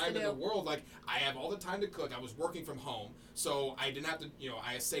Nothing the else time to in do. the world. Like, I have all the time to cook. I was working from home, so I didn't have to, you know,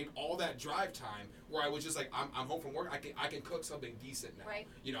 I saved all that drive time where I was just like, I'm home from work. I can cook something decent now. Right.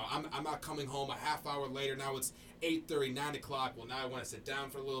 You know, I'm not coming home a half hour later. Now it's 8:30, 9 o'clock. Well, now I want to sit down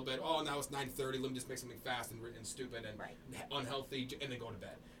for a little bit. Oh, now it's 9:30. Let me just make something fast and stupid and unhealthy, and then go to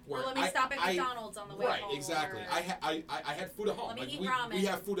bed. Or let me stop at McDonald's on the way home. Right, exactly. I had food at home. Let me eat ramen. We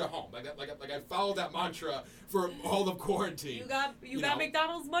have food at home. Like I followed that mantra for all of quarantine. You got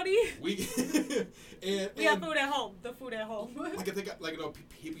McDonald's money? We have food at home. The food at home. I think, like, you know,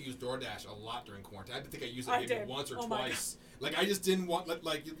 people use DoorDash a lot during quarantine. more time. I think I used it I maybe did. once or Oh my twice. Like I just didn't want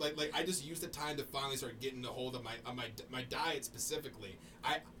like I just used the time to finally start getting a hold of my diet specifically.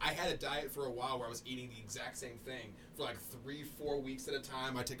 I had a diet for a while where I was eating the exact same thing for like 3-4 weeks at a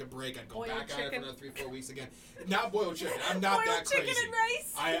time. I'd take a break. I'd go Boiled back chicken. at it for another 3-4 weeks again. Not boiled chicken. I'm not Boiled that chicken crazy. and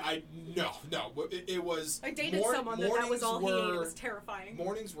rice. I no. It was. I dated someone that was all he ate. It was terrifying.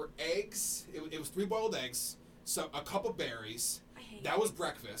 Mornings were eggs. It was 3 boiled eggs. So a cup of berries. I hate That was eggs.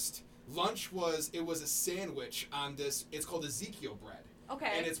 breakfast. Lunch was a sandwich on this. It's called Ezekiel bread. Okay.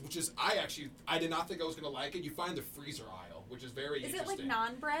 And I did not think I was gonna like it. You find the freezer aisle, which is very Is interesting. it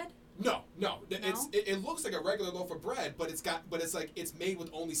like naan bread? No. It looks like a regular loaf of bread, but it's made with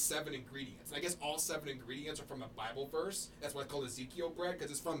only 7 ingredients. And I guess all 7 ingredients are from a Bible verse. That's why it's called Ezekiel bread,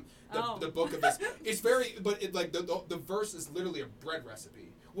 because it's from the book of this. It's very, but it like the verse is literally a bread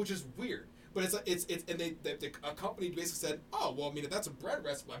recipe, which is weird. But it's and a company basically said, oh well, I mean if that's a bread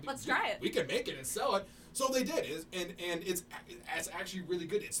recipe, Let's try it. We can make it and sell it. So they did, and it's actually really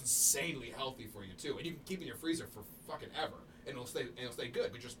good. It's insanely healthy for you too, and you can keep it in your freezer for fucking ever, and it'll stay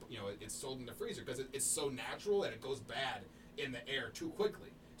good. But just it's sold in the freezer because it's so natural and it goes bad in the air too quickly.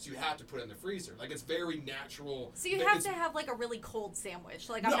 So you have to put it in the freezer. Like it's very natural. So you have to have like a really cold sandwich.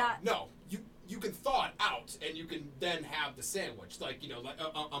 Like No. You can thaw it out and you can then have the sandwich. Like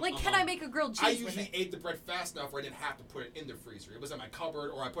can I make a grilled cheese? I with usually it? ate the bread fast enough where I didn't have to put it in the freezer. It was in my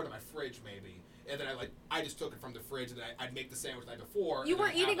cupboard or I put it in my fridge maybe. And then I just took it from the fridge and then I'd make the sandwich the night before. You and were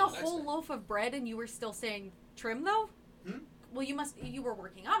then I'd have eating it a the next whole day. loaf of bread and you were still saying trim though? Well, you were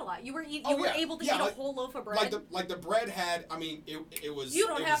working out a lot. You were able to eat a whole loaf of bread. Like the bread had, I mean, it was. You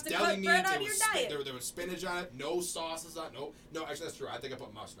don't it have was to deli cut meat, bread out it of your was diet. There was spinach on it, no sauces on it, no. Actually, that's true. I think I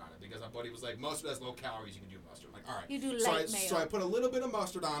put mustard on it because my buddy was like, mustard has low calories. You can do mustard. I'm like, all right. You do so light mayo. So I put a little bit of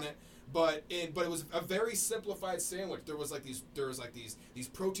mustard on it, but it was a very simplified sandwich. There was these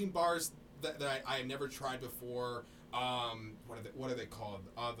protein bars that I had never tried before. What are they called?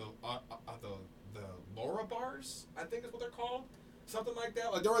 The Laura bars, I think is what they're called. Something like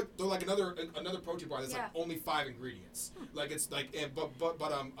that. Like they're like another protein bar that's like only 5 ingredients. Like it's like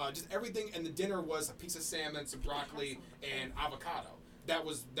just everything. And the dinner was a piece of salmon, some broccoli, and avocado. That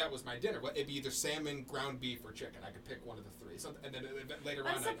was my dinner. It'd be either salmon, ground beef, or chicken. I could pick one of the 3. And then later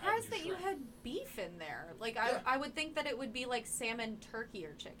on, I'm surprised that you shrimp. had beef in there. Like Yeah. I would think that it would be like salmon, turkey,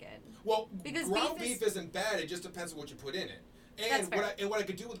 or chicken. Well, Because ground beef beef isn't bad. It just depends on what you put in it. That's And fair. what I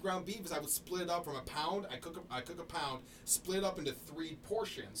could do with ground beef is I would split it up from a pound. I cook a pound, split it up into 3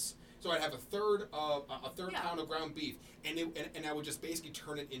 portions. So I'd have a third pound of ground beef, and I would just basically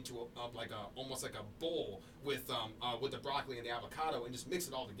turn it into almost like a bowl with the broccoli and the avocado, and just mix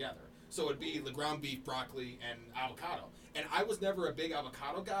it all together. So it'd be the ground beef, broccoli, and avocado. And I was never a big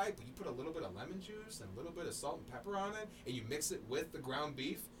avocado guy, but you put a little bit of lemon juice and a little bit of salt and pepper on it, and you mix it with the ground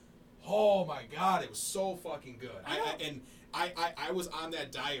beef. Oh my God, it was so fucking good. I was on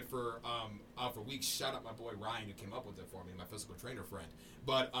that diet for weeks. Shout out my boy Ryan who came up with it for me, my physical trainer friend.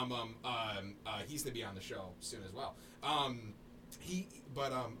 But he's gonna be on the show soon as well.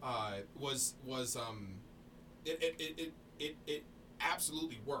 It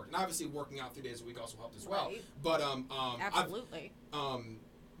absolutely worked, and obviously working out 3 days a week also helped as well. Right. But Absolutely.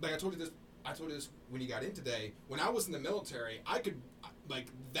 like I told you this when you got in today. When I was in the military, I could like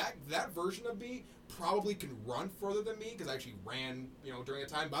that version of me probably can run further than me because I actually ran during a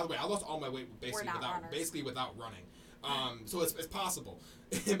time. By the way, I lost all my weight basically without running. So it's possible.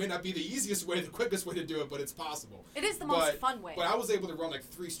 It may not be the easiest way, the quickest way to do it, but it's possible. It is the most fun way. But I was able to run like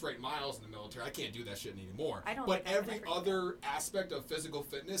 3 straight miles in the military. I can't do that shit anymore. I don't But think I could every ever do other aspect of physical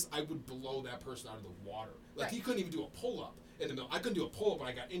fitness, I would blow that person out of the water. Like Right. he couldn't even do a pull-up in the military. I couldn't do a pull-up when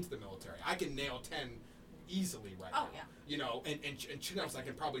I got into the military. I can nail 10 easily right now. Yeah. And chin-ups I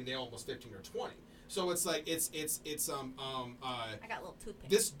can probably nail almost 15 or 20. So it's like I got a little toothpick.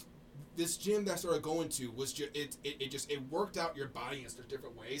 this gym that I started going to was just it worked out your body in such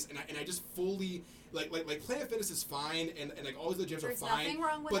different ways, and I just fully like Planet Fitness is fine, and like all the gyms There's are fine. nothing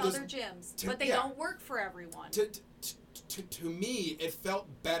wrong with but other gyms, but they don't work for everyone. To me, it felt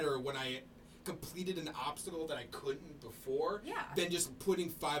better when I completed an obstacle that I couldn't before than just putting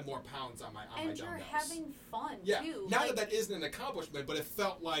 5 more pounds on my And dumbbells. you're having fun too. Not that isn't an accomplishment, but it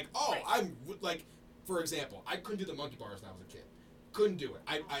felt like I'm like, for example, I couldn't do the monkey bars when I was a kid. Couldn't do it.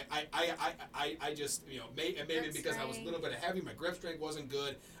 I just maybe because I was a little bit heavy, my grip strength wasn't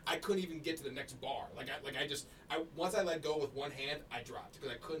good. I couldn't even get to the next bar. Once I let go with one hand, I dropped because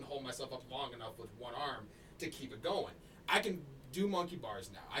I couldn't hold myself up long enough with one arm to keep it going. I can do monkey bars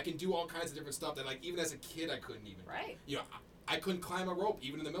now. I can do all kinds of different stuff that even as a kid I couldn't even. Right. Do. I couldn't climb a rope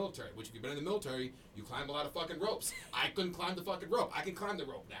even in the military. Which if you've been in the military, you climb a lot of fucking ropes. I couldn't climb the fucking rope. I can climb the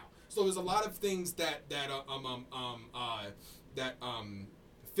rope now. So there's a lot of things that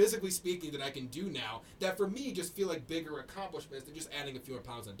physically speaking that I can do now that for me just feel like bigger accomplishments than just adding a few more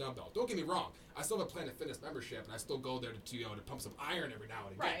pounds on dumbbell. Don't get me wrong. I still have a Planet Fitness membership and I still go there to pump some iron every now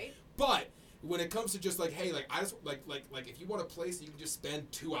and again. Right. But when it comes to just like, hey, like I just like if you want a place that you can just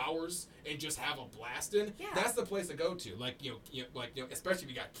spend 2 hours and just have a blast in, that's the place to go to. Like especially if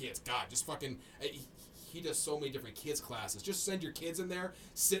you got kids. God, just fucking. He does so many different kids classes. Just send your kids in there,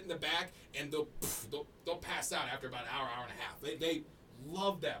 sit in the back, and they'll pass out after about an hour and a half. They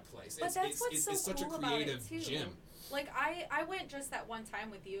love that place. But it's such cool a creative about it too. gym. Like I went just that one time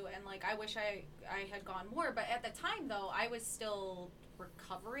with you, and like I wish I had gone more. But at the time though, I was still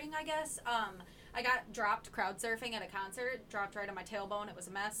recovering, I guess. I got dropped crowd surfing at a concert, dropped right on my tailbone. It was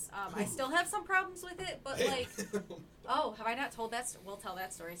a mess. I still have some problems with it, but like, oh, have I not told that? We'll tell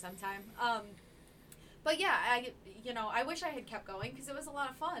that story sometime. But yeah, I wish I had kept going because it was a lot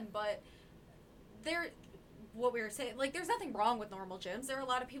of fun. But what we were saying, like, there's nothing wrong with normal gyms. There are a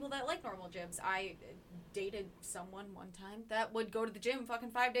lot of people that like normal gyms. I dated someone one time that would go to the gym fucking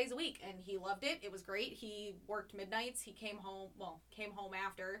 5 days a week, and he loved it. It was great. He worked midnights. He came home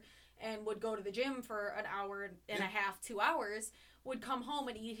after and would go to the gym for an hour and a half, 2 hours, would come home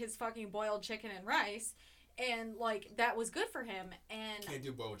and eat his fucking boiled chicken and rice. And like that was good for him. And can't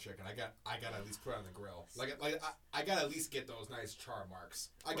do boiled chicken. I got to at least put it on the grill. I got to at least get those nice char marks.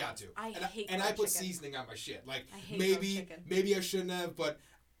 I got to. I put chicken. Seasoning on my shit. Like I hate maybe I shouldn't have, but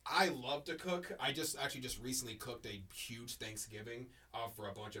I love to cook. I just recently cooked a huge Thanksgiving for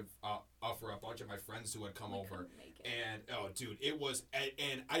a bunch of my friends who had come over. And oh dude, it was,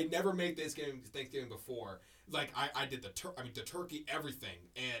 and I never made Thanksgiving before. Like I did the turkey, everything,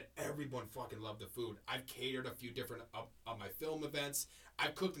 and everyone fucking loved the food. I've catered a few different of my film events.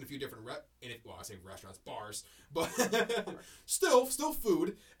 I've cooked in a few different I say restaurants, bars, but still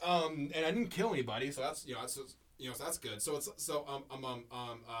food. And I didn't kill anybody, so that's so that's good.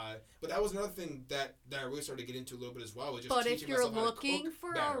 But that was another thing that I really started to get into a little bit as well. Was just but if you're looking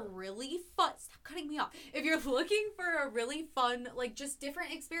for a really fun, stop cutting me off. If you're looking for a really fun, like just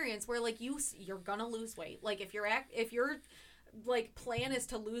different experience where like you're gonna lose weight. Like if your like plan is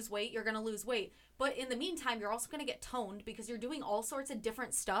to lose weight, you're gonna lose weight. But in the meantime, you're also gonna get toned because you're doing all sorts of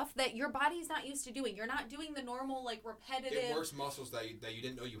different stuff that your body's not used to doing. You're not doing the normal like repetitive. It works muscles that you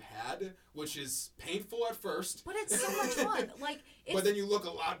didn't know you had, which is painful at first. But it's so much fun. Like, but then you look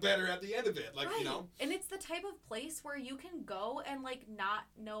a lot better at the end of it. Like right. you know. And it's the type of place where you can go and like not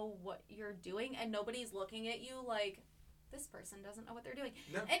know what you're doing, and nobody's looking at you like this person doesn't know what they're doing.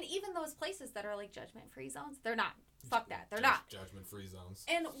 No. And even those places that are like judgment-free zones, they're not. Fuck that. They're not. Judgment-free zones.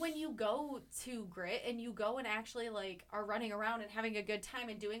 And when you go to Grit and you go and actually like are running around and having a good time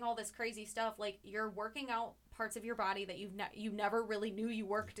and doing all this crazy stuff, like you're working out parts of your body that you never really knew you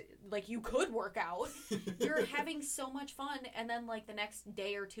worked, like you could work out. You're having so much fun, and then like the next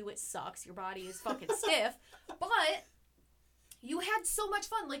day or two it sucks. Your body is fucking stiff, but you had so much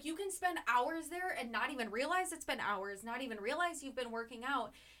fun. Like, you can spend hours there and not even realize it's been hours, not even realize you've been working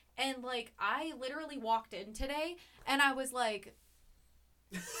out. And, like, I literally walked in today, and I was like...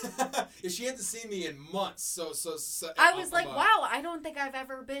 She hadn't seen me in months, so I was like, wow, I don't think I've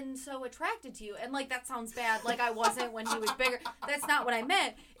ever been so attracted to you. And, like, that sounds bad. Like, I wasn't when he was bigger. That's not what I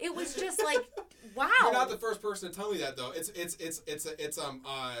meant. It was just, like, wow. You're not the first person to tell me that, though.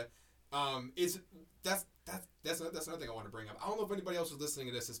 That's another thing I want to bring up. I don't know if anybody else who's listening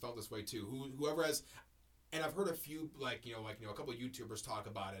to this has felt this way too. Whoever has, and I've heard a few a couple of YouTubers talk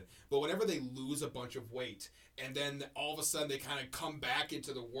about it. But whenever they lose a bunch of weight, and then all of a sudden they kind of come back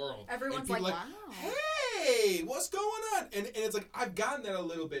into the world, everyone's like, wow, hey, what's going on? And it's like I've gotten that a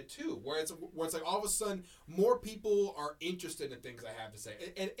little bit too, where it's like all of a sudden more people are interested in things I have to say,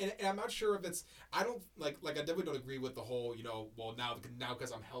 and I'm not sure if it's I definitely don't agree with the whole now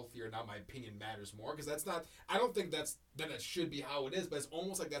because I'm healthier now my opinion matters more, because that's not, I don't think that should be how it is, but it's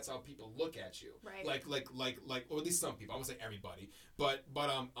almost like that's how people look at you, right? Like or at least some people. I won't say everybody, but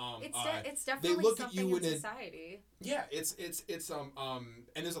it's definitely they look something at you in society. Yeah, it's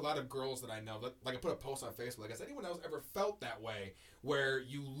and there's a lot of girls that I know that, like, I put a post on Facebook, like, has anyone else ever felt that way, where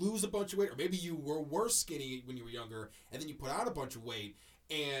you lose a bunch of weight, or maybe you were skinny when you were younger, and then you put on a bunch of weight,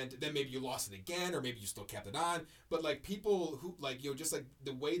 and then maybe you lost it again, or maybe you still kept it on, but like people who just like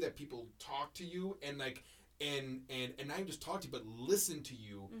the way that people talk to you, and like and not even just talk to you, but listen to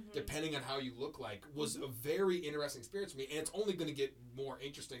you, depending on how you look like, was Mm-hmm. a very interesting experience for me. And it's only going to get more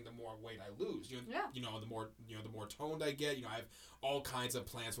interesting the more weight I lose. The more toned I get. I have all kinds of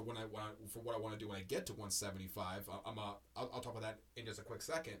plans for what I want to do when I get to 175. I'll talk about that in just a quick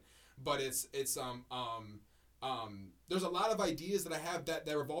second. But there's a lot of ideas that I have that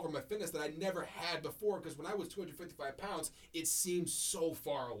revolve around my fitness that I never had before, because when I was 255 pounds, it seemed so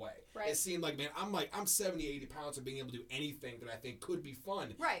far away. Right. It seemed like, man, I'm 70, 80 pounds of being able to do anything that I think could be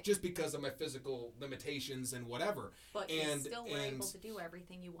fun. Right. Just because of my physical limitations and whatever. But you still were able to do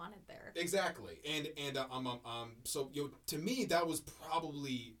everything you wanted there. Exactly. So to me, that was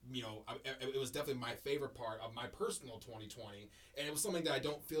probably, it was definitely my favorite part of my personal 2020, and it was something that I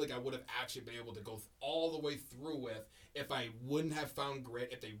don't feel like I would have actually been able to go all the way through with if I wouldn't have found grit,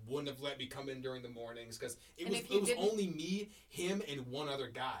 if they wouldn't have let me come in during the mornings, because it was only me, him, and one other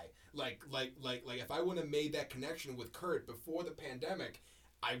guy. Like if I wouldn't have made that connection with Kurt before the pandemic,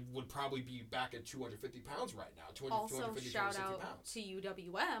 I would probably be back at 250 pounds right now. 250, shout 260 out pounds. to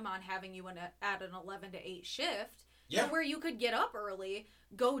UWM on having you at an 11 to 8 shift. Yeah. Where you could get up early,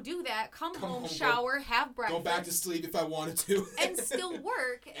 go do that, come home, shower, have breakfast. Go back to sleep if I wanted to. And still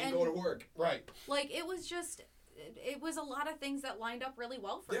work. and go to work. Right. Like, it was a lot of things that lined up really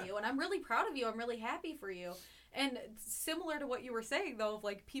well for you. And I'm really proud of you. I'm really happy for you. And similar to what you were saying, though, of,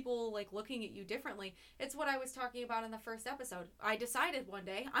 like, people, like, looking at you differently, it's what I was talking about in the first episode. I decided one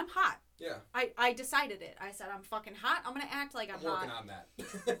day, I'm hot. Yeah. I decided it. I said, I'm fucking hot. I'm going to act like I'm hot. Working on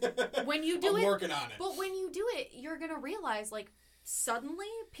that. When you do I'm working on it. But when you do it, you're going to realize, like, suddenly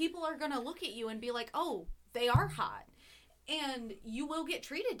people are going to look at you and be like, oh, they are hot. And you will get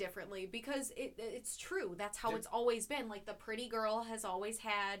treated differently, because it's true. That's how it's always been. Like, the pretty girl has always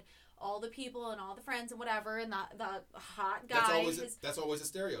had all the people and all the friends and whatever, and the hot guy. That's always the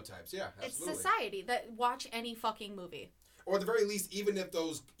stereotypes. Yeah, absolutely. It's society that watch any fucking movie. Or at the very least, even if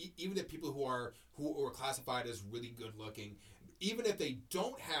people who are classified as really good looking, even if they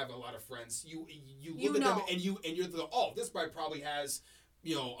don't have a lot of friends, you look at them and you're this guy probably has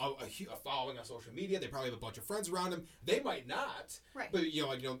a following on social media. They probably have a bunch of friends around them. They might not, right? But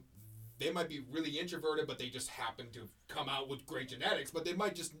they might be really introverted, but they just happen to come out with great genetics. But they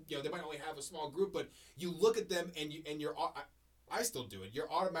might just, they might only have a small group. But you look at them and I still do it.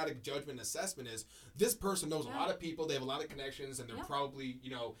 Your automatic judgment assessment is, this person knows a lot of people. They have a lot of connections, and they're probably,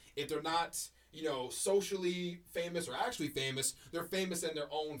 if they're not, socially famous or actually famous, they're famous in their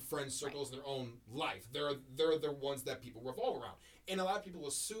own friend circles, in their own life. They're the ones that people revolve around. And a lot of people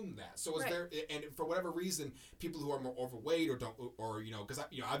assume that. So is there, and for whatever reason, people who are more overweight or because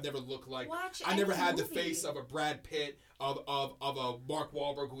I've never looked like, I never had the face of a Brad Pitt, of a Mark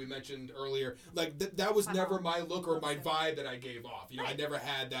Wahlberg, who we mentioned earlier. Like that was never my look or my vibe that I gave off. I never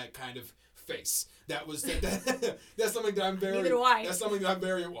had that kind of face. That was that's something that I'm very. Neither do I. That's something that I'm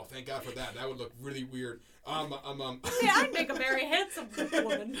very. Well, thank God for that. That would look really weird. Yeah, I'd make a very handsome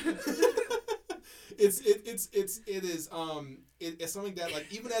woman. It's something that, like,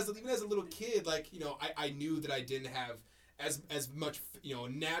 even as a little kid, like, I knew that I didn't have as much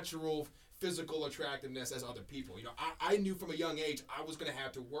natural physical attractiveness as other people. I knew from a young age I was going to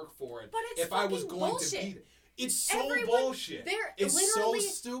have to work for it. But it's if I was going bullshit. to be. It's so bullshit. It's so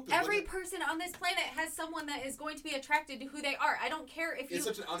stupid. Every person on this planet has someone that is going to be attracted to who they are. I don't care if you. It's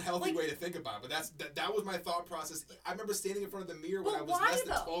such an unhealthy way to think about it, but that was my thought process. I remember standing in front of the mirror when I was less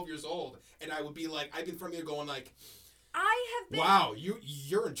than 12 years old, and I would be like, I'd be in front of the mirror going like, I have been. Wow,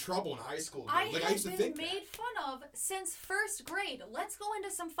 you're in trouble in high school. I used to have think been made fun of since first grade. Let's go into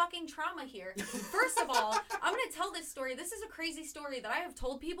some fucking trauma here. First of all, I'm going to tell this story. This is a crazy story that I have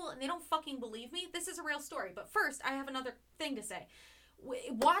told people, and they don't fucking believe me. This is a real story. But first, I have another thing to say.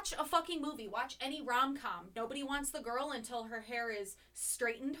 Watch a fucking movie. Watch any rom-com. Nobody wants the girl until her hair is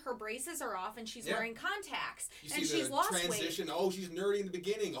straightened, her braces are off, and she's wearing contacts. And she's lost transition. Weight. Oh, she's nerdy in the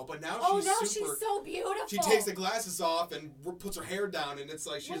beginning. Oh, but now she's so beautiful. She takes the glasses off and puts her hair down, and it's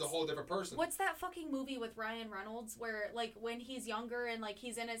like she's a whole different person. What's that fucking movie with Ryan Reynolds where, like, when he's younger and, like,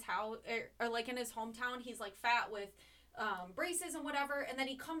 he's in his house, or like, in his hometown, he's, like, fat with braces and whatever, and then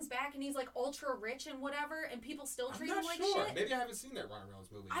he comes back and he's like ultra rich and whatever, and people still treat him like shit. Maybe I haven't seen that Ryan Reynolds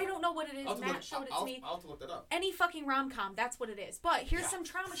movie. I don't know what it is. Matt showed it to me. I'll have to look that up. Any fucking rom-com, that's what it is. But here's some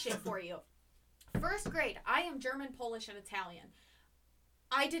trauma shit for you. First grade, I am German, Polish, and Italian.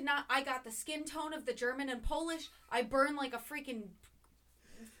 I got the skin tone of the German and Polish. I burn like a freaking...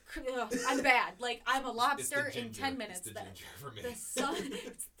 I'm bad. Like, I'm a lobster in 10 minutes. It's the ginger for me.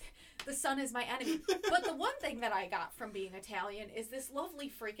 The sun is my enemy. But the one thing that I got from being Italian is this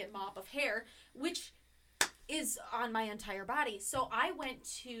lovely freaking mop of hair, which is on my entire body. So I went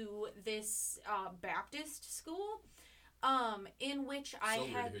to this Baptist school, in which I so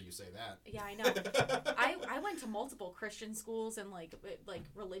had. Weird to hear you say that. Yeah, I know. I went to multiple Christian schools and like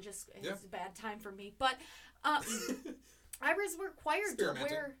religious. It was a bad time for me, but I was required to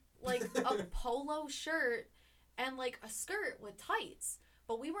wear like a polo shirt and like a skirt with tights,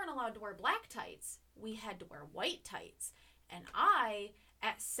 but we weren't allowed to wear black tights. We had to wear white tights, and I,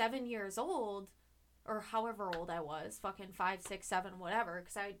 at 7 years old, or however old I was, fucking 5, 6, 7, whatever,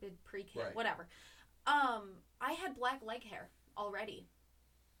 because I did pre-K, whatever. I had black leg hair already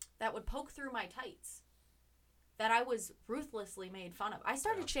that would poke through my tights that I was ruthlessly made fun of. I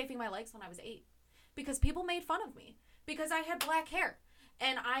started shaving my legs when I was 8 because people made fun of me because I had black hair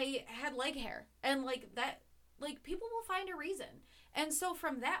and I had leg hair, and like that, like people will find a reason. And so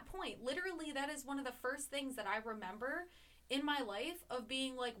from that point, literally that is one of the first things that I remember in my life of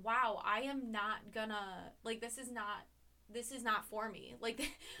being like, wow, I am not gonna, like, this is not for me.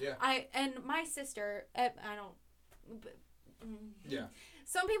 Like, and my sister,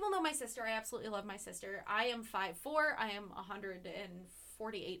 some people know my sister. I absolutely love my sister. I am 5'4". I am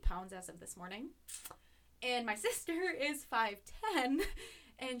 148 pounds as of this morning. And my sister is 5'10",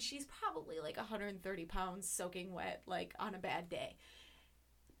 and she's probably like 130 pounds soaking wet, like on a bad day.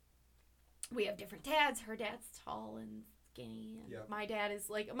 We have different dads. Her dad's tall and skinny, and my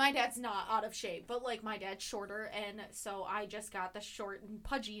dad's not out of shape, but like my dad's shorter, and so I just got the short and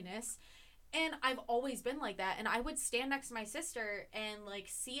pudginess, and I've always been like that. And I would stand next to my sister and like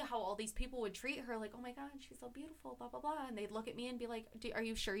see how all these people would treat her, like, oh my god, she's so beautiful, blah blah blah, and they'd look at me and be like, are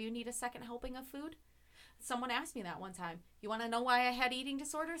you sure you need a second helping of food? Someone asked me that one time. You want to know why I had eating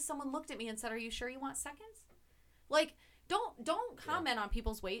disorders? Someone looked at me and said, are you sure you want seconds? Like, don't comment on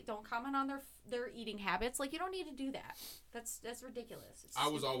people's weight. Don't comment on their eating habits. Like, you don't need to do that. That's ridiculous. I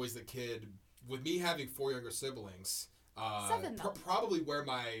was always the kid, with me having 4 younger siblings, 7 probably where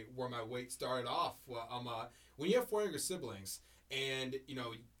my weight started off. Well, when you have 4 younger siblings and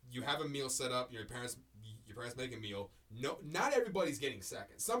you have a meal set up, your parents make a meal. No, not everybody's getting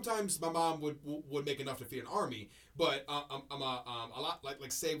seconds. Sometimes my mom would make enough to feed an army, but a lot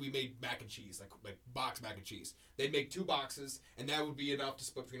like say we made mac and cheese, like box mac and cheese. They'd make 2 boxes, and that would be enough to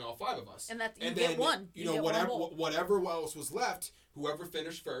split between all 5 of us. And then get one. Whatever else was left, whoever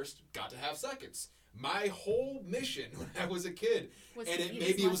finished first got to have seconds. My whole mission when I was a kid,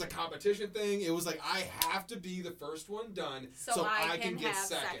 it was a competition thing. It was like, I have to be the first one done so I can get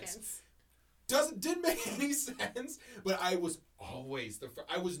seconds. Didn't make any sense, but I was always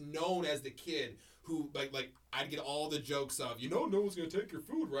I was known as the kid who like I'd get all the jokes of, no one's gonna take your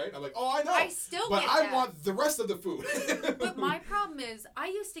food, right? I'm like, oh, I know, I still but get I that. want the rest of the food. But my problem is, I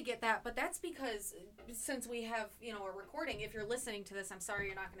used to get that, but that's because since we have a recording, if you're listening to this, I'm sorry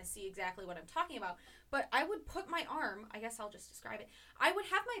you're not going to see exactly what I'm talking about. But I would put my arm, I guess I'll just describe it. I would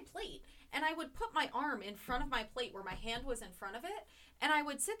have my plate, and I would put my arm in front of my plate where my hand was in front of it, and I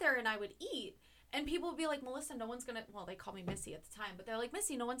would sit there and I would eat. And people would be like, Melissa, no one's gonna, well, they call me Missy at the time, but they're like,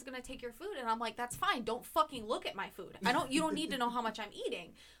 Missy, no one's gonna take your food. And I'm like, that's fine. Don't fucking look at my food. You don't need to know how much I'm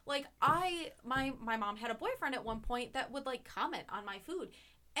eating. Like, my mom had a boyfriend at one point that would like comment on my food.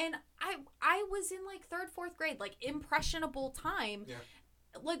 And I was in like 3rd, 4th grade, like impressionable time. Yeah.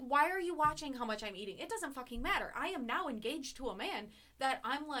 Like, why are you watching how much I'm eating? It doesn't fucking matter. I am now engaged to a man that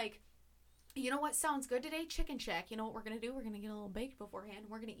I'm like, you know what sounds good today? Chicken Shack. You know what we're going to do? We're going to get a little baked beforehand. And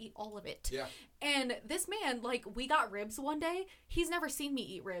we're going to eat all of it. Yeah. And this man, like, we got ribs one day. He's never seen me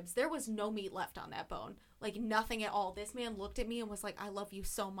eat ribs. There was no meat left on that bone. Like, nothing at all. This man looked at me and was like, I love you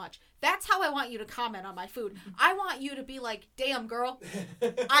so much. That's how I want you to comment on my food. I want you to be like, damn, girl.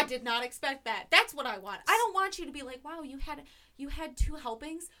 I did not expect that. That's what I want. I don't want you to be like, wow, you had 2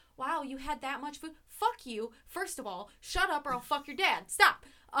 helpings. Wow, you had that much food. Fuck you. First of all, shut up or I'll fuck your dad. Stop.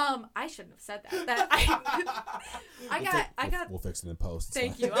 I shouldn't have said that. We'll fix it in post.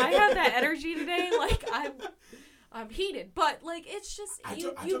 Thank you. I have that energy today. Like, I'm heated, but like it's just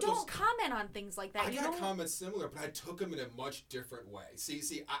you don't comment on things like that. I got comments similar, but I took them in a much different way. See,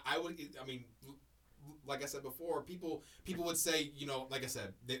 I mean, like I said before, people would say, like I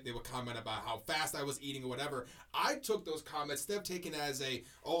said, they would comment about how fast I was eating or whatever. I took those comments, instead of taking as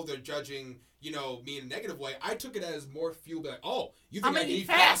they're judging, me in a negative way. I took it as more fuel, like, oh, you think I can eat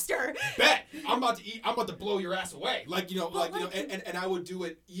faster? Bet I'm about to blow your ass away, and I would do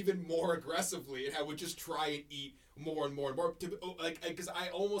it even more aggressively, and I would just try and eat more and more and more, because I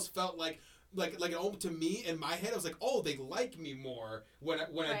almost felt like to me in my head I was like, oh, they like me more when I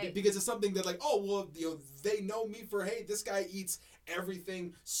Right. because it's something that like, oh well, they know me for, hey, this guy eats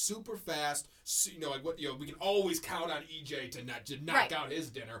everything super fast, so, like what we can always count on EJ to knock Right. out his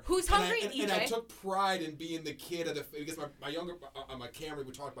dinner. Who's And hungry, and EJ? I took pride in being the kid of the because my younger my Cameron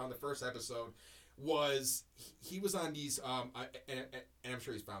we talked about in the first episode was he was on these and I'm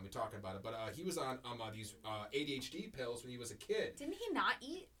sure he's found me talking about it, but he was on these ADHD pills when he was a kid. Didn't he not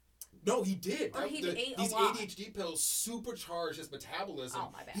eat? No, he did. Or he ate a these lot. ADHD pills supercharge his metabolism. Oh,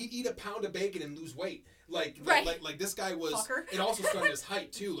 my bad. He'd eat a pound of bacon and lose weight. Right. Like this guy was. Fucker. It also started his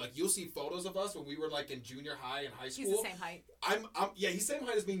height too. Like you'll see photos of us when we were like in junior high and high school. He's the same height. He's same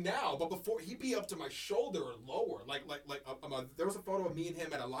height as me now, but before he'd be up to my shoulder or lower. There was a photo of me and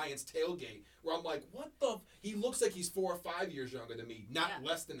him at a Lions tailgate where I'm like, what the? He looks like he's 4 or 5 years younger than me, not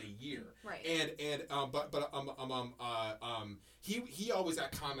less than a year. Right. He always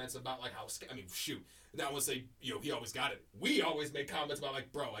got comments about like how shoot. Now I would say, he always got it. We always make comments about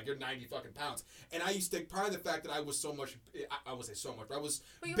like, bro, like you're 90 fucking pounds. And I used to take pride in the fact that I was so much, I would say so much, but I was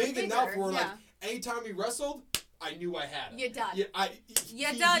big enough where like anytime we wrestled, I knew I had it. You're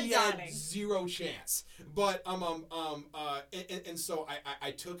done. He had zero chance. But and so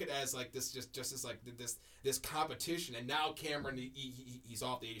I took it as like this just as like this competition. And now Cameron he's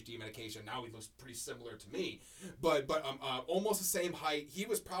off the ADHD medication. Now he looks pretty similar to me, but almost the same height. He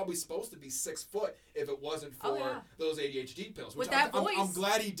was probably supposed to be 6 foot if it wasn't for those ADHD pills. Which with that voice. I'm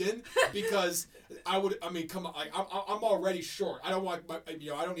glad he didn't because come on, like I'm already short. I don't want I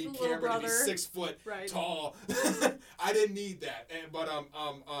don't need Cameron to be 6 foot tall. I didn't need that,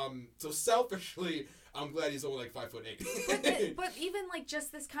 so selfishly, I'm glad he's only like 5'8". But even like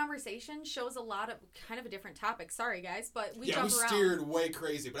just this conversation shows a lot of kind of a different topic. Sorry guys, but we jump we around. steered way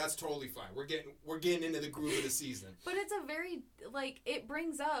crazy, but that's totally fine. We're getting into the groove of the season. But it's a very it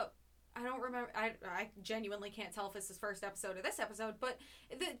brings up. I don't remember. I genuinely can't tell if it's his first episode or this episode, but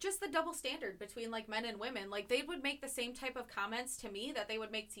just the double standard between like men and women. Like they would make the same type of comments to me that they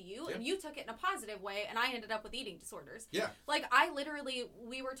would make to you, and you took it in a positive way, and I ended up with eating disorders. Yeah. Like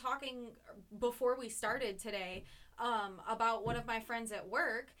we were talking before we started today about one of my friends at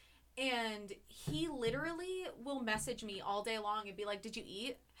work, and he literally will message me all day long and be like, "Did you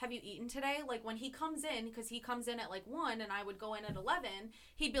eat? Have you eaten today?" Like when he comes in, because he comes in at like 1 and I would go in at 11,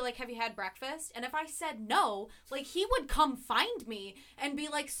 he'd be like, "Have you had breakfast?" And if I said no, like he would come find me and be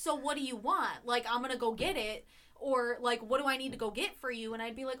like, "So what do you want? Like I'm gonna go get it." Or, like, what do I need to go get for you? And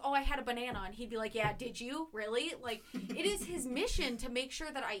I'd be like, "Oh, I had a banana." And he'd be like, "Yeah, did you? Really?" Like, it is his mission to make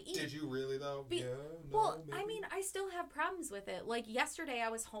sure that I eat. Did you really, though? Yeah, no, well, maybe. I mean, I still have problems with it. Like, yesterday I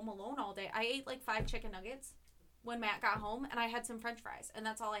was home alone all day. I ate, like, 5 chicken nuggets when Matt got home, and I had some french fries, and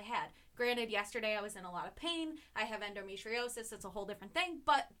that's all I had. Granted, yesterday I was in a lot of pain. I have endometriosis. It's a whole different thing.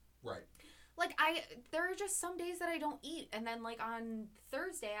 But... Right. Like, there are just some days that I don't eat. And then, like, on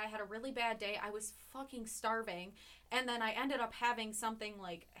Thursday, I had a really bad day. I was fucking starving. And then I ended up having something,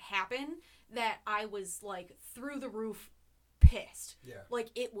 like, happen that I was, like, through the roof pissed. Yeah. Like,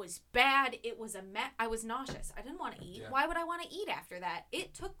 it was bad. It was I was nauseous. I didn't want to eat. Yeah. Why would I want to eat after that?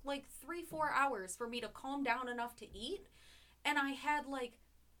 It took, like, 3-4 hours for me to calm down enough to eat. And I had, like,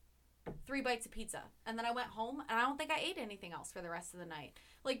 3 bites of pizza, and then I went home, and I don't think I ate anything else for the rest of the night.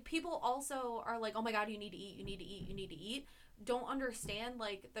 Like, people also are like, "Oh my god, you need to eat, you need to eat, you need to eat." Don't understand,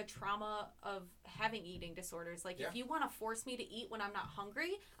 like, the trauma of having eating disorders. Like, if you want to force me to eat when I'm not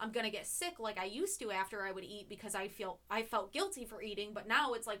hungry, I'm gonna get sick like I used to after I would eat because I felt guilty for eating, but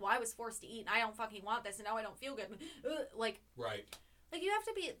now it's like, well, I was forced to eat, and I don't fucking want this, and now I don't feel good. Like, right. Like, you have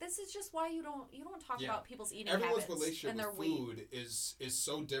to be. This is just why you don't talk about people's eating Everyone's habits relationship and their with food is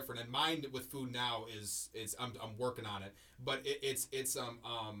so different, and mine with food now is I'm working on it, but it's I'm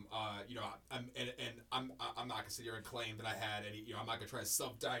not gonna sit here and claim that I had any, I'm not gonna try to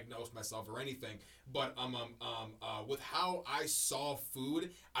self-diagnose myself or anything, but with how I saw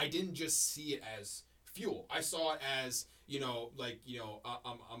food, I didn't just see it as fuel. I saw it as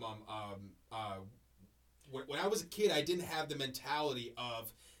when I was a kid, I didn't have the mentality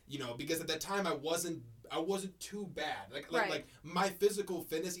of, because at that time I wasn't too bad. Like my physical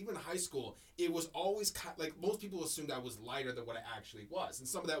fitness, even in high school, it was always like most people assumed I was lighter than what I actually was, and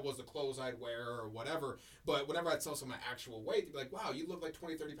some of that was the clothes I'd wear or whatever. But whenever I'd tell someone my actual weight, they'd be like, "Wow, you look like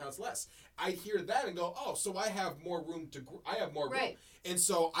 20-30 pounds less." I'd hear that and go, "Oh, so I have more room to I have more room." And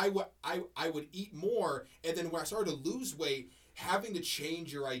so I would eat more, and then when I started to lose weight, having to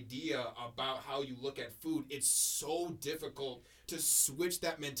change your idea about how you look at food, it's so difficult to switch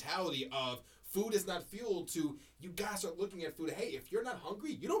that mentality of food is not fuel to you guys start looking at food. Hey, if you're not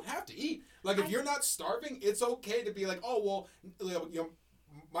hungry, you don't have to eat. Like if you're not starving, it's okay to be like, oh well,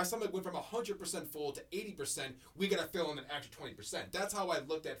 my stomach went from 100% full to 80%. We gotta fill in an extra 20%. That's how I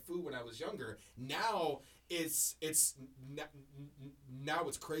looked at food when I was younger. Now now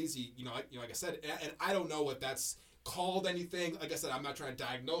it's crazy. Like I said, and I don't know if that's called anything. Like I said, I'm not trying to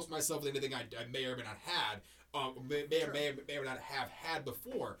diagnose myself with anything I may or may not had. May or not have had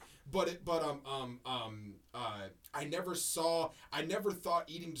before, but I never thought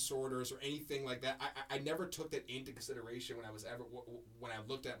eating disorders or anything like that. I never took that into consideration when I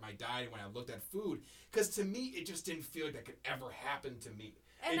looked at my diet and when I looked at food, because to me it just didn't feel like that could ever happen to me.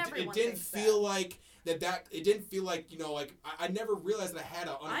 And it didn't feel like that. It didn't feel like like I never realized that I had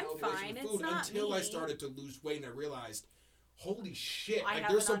an unhealthy relationship with food until I started to lose weight and I realized, holy shit!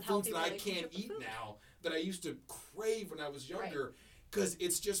 There's some foods that I can't eat now that I used to crave when I was younger, because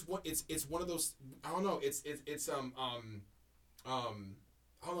it's just it's one of those, I don't know, it's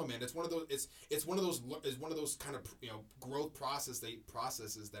I don't know, man. It's one of those kind of growth processes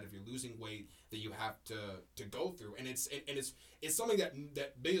that if you're losing weight that you have to go through, and it's something that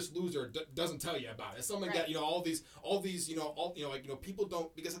Biggest Loser doesn't tell you about. It's something that all these people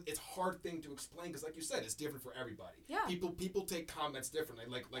don't, because it's a hard thing to explain, because like you said, it's different for everybody. Yeah. People take comments differently.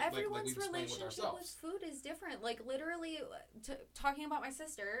 Like everyone's we've explained with relationship ourselves. with food is different. Like literally, talking about my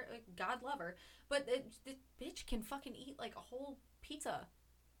sister, God love her, but the bitch can fucking eat like a whole pizza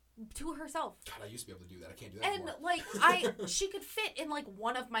to herself. God, I used to be able to do that. I can't do that anymore. And like she could fit in like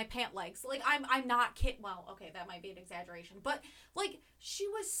one of my pant legs. Like I'm not kidding. Well, okay, that might be an exaggeration, but like she's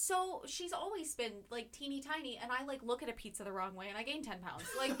always been like teeny tiny, and I like look at a pizza the wrong way and I gain 10 pounds.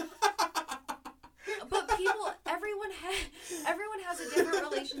 Like, but everyone has a different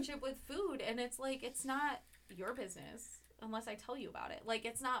relationship with food, and it's like, it's not your business unless I tell you about it. Like,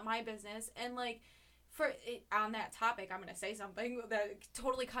 it's not my business, and like. On that topic, I'm going to say something that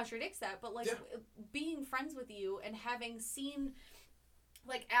totally contradicts that, but like being friends with you and having seen,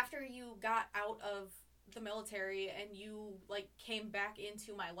 like, after you got out of the military and you like came back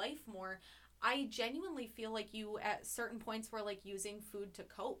into my life more, I genuinely feel like you at certain points were like using food to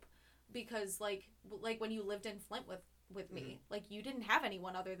cope, because like when you lived in Flint with me, like you didn't have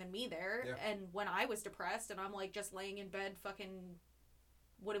anyone other than me there, and when I was depressed and I'm like just laying in bed fucking,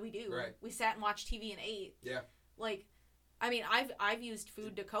 what do we do? Right. We sat and watched TV and ate. Yeah. Like, I mean, I've used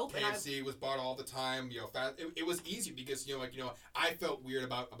food to cope. KFC was bought all the time. Fast. It was easy because I felt weird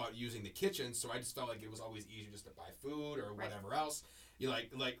about using the kitchen, so I just felt like it was always easier just to buy food or whatever else.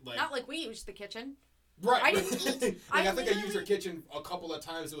 Not like we used the kitchen. Right. I didn't eat. I think I used your kitchen a couple of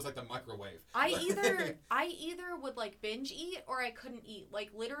times. It was like the microwave. I either would like binge eat or I couldn't eat.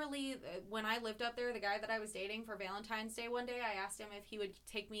 Like literally, when I lived up there, the guy that I was dating for Valentine's Day one day, I asked him if he would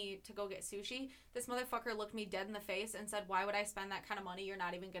take me to go get sushi. This motherfucker looked me dead in the face and said, "Why would I spend that kind of money? You're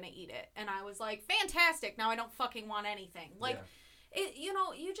not even gonna eat it." And I was like, "Fantastic! Now I don't fucking want anything." Like. Yeah. You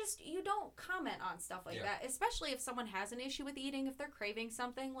don't comment on stuff like that, especially if someone has an issue with eating. If they're craving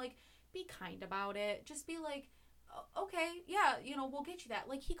something, like, be kind about it. Just be like, okay, yeah, we'll get you that.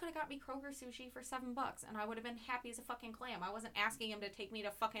 Like, he could have got me Kroger sushi for $7 and I would have been happy as a fucking clam. I wasn't asking him to take me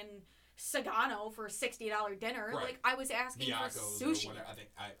to fucking Sagano for a $60 dinner. Right. Like, I was asking Miyako's for sushi. I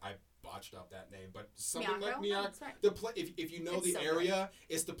think I botched up that name, but something Miyako? like Miyako. That's right. If you know It's the so area,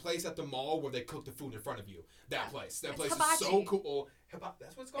 it's the place at the mall where they cook the food in front of you. That place. That place hibachi. is so cool.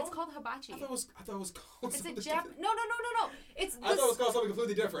 That's what it's called? It's called hibachi. I thought it was called It's something a different. No. I thought it was called something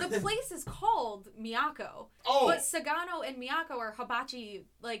completely different. The place is called Miyako. Oh. But Sagano and Miyako are hibachi,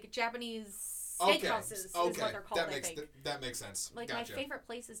 like Japanese steakhouses is what they're called, I think. That makes sense. Like, gotcha. my favorite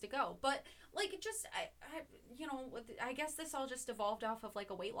places to go. But, like, I guess this all just evolved off of, like,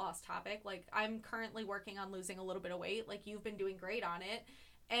 a weight loss topic. Like, I'm currently working on losing a little bit of weight. Like, you've been doing great on it.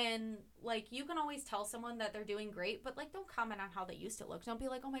 And, like, you can always tell someone that they're doing great, but, like, don't comment on how they used to look. Don't be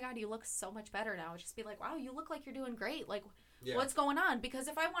like, oh, my God, you look so much better now. Just be like, wow, you look like you're doing great. Like, what's going on? Because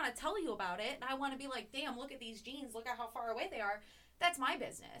if I want to tell you about it, and I want to be like, damn, look at these jeans. Look at how far away they are. That's my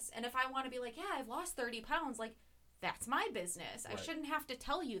business. And if I want to be like, yeah, I've lost 30 pounds, like, that's my business. Right. I shouldn't have to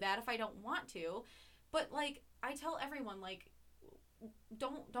tell you that if I don't want to. But, like, I tell everyone, like,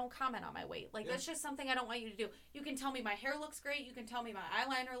 don't comment on my weight. Like, that's just something I don't want you to do. You can tell me my hair looks great. You can tell me my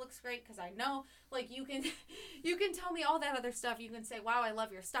eyeliner looks great because I know. Like, you can tell me all that other stuff. You can say, wow, I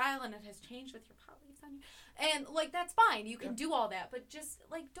love your style and it has changed with your pot leaves on you. And, like, that's fine. You can do all that. But just,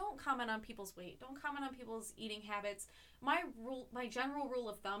 like, don't comment on people's weight. Don't comment on people's eating habits. My general rule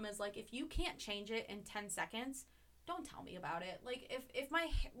of thumb is, like, if you can't change it in 10 seconds, don't tell me about it. Like, if my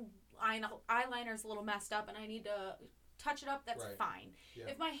eyeliner's a little messed up and I need to touch it up, that's fine. Yeah.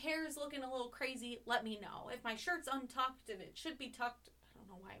 If my hair's looking a little crazy, let me know. If my shirt's untucked and it should be tucked, I don't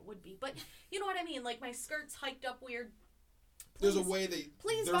know why it would be, but you know what I mean? Like, my skirt's hiked up weird, there's a way that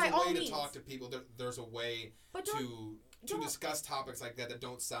please, there's by a all way means. to talk to people. There's a way to discuss topics like that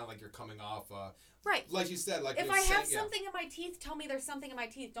don't sound like you're coming off. Right. Like you said, like if I have something in my teeth, tell me there's something in my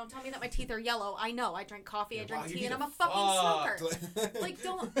teeth. Don't tell me that my teeth are yellow. I know. I drink coffee, I drink tea, and I'm a fucking smoker. Like,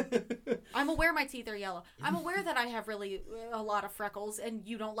 don't. I'm aware my teeth are yellow. I'm aware that I have really a lot of freckles, and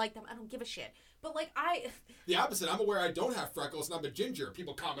you don't like them. I don't give a shit. But like the opposite. I'm aware I don't have freckles, and I'm a ginger.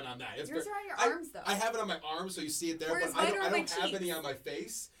 People comment on that. Yours are on your arms, though. I have it on my arms, so you see it there. Whereas but I don't cheeks. have any on my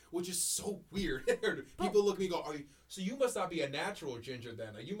face, which is so weird. People look at me and go, so you must not be a natural ginger then.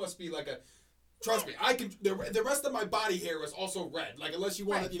 You must be like a... Trust me, I can. The rest of my body hair is also red. Like, unless you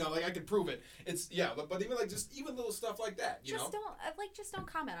want to, like I can prove it. It's but even like even little stuff like that, you know. Just don't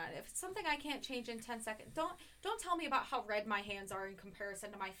comment on it. If it's something I can't change in 10 seconds, don't tell me about how red my hands are in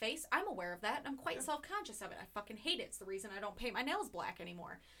comparison to my face. I'm aware of that, and I'm quite self-conscious of it. I fucking hate it. It's the reason I don't paint my nails black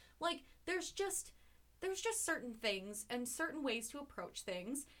anymore. Like, there's just certain things and certain ways to approach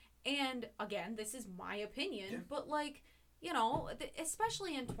things. And again, this is my opinion, but like. You know,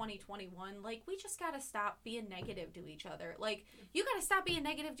 especially in 2021, like, we just gotta stop being negative to each other. Like, you gotta stop being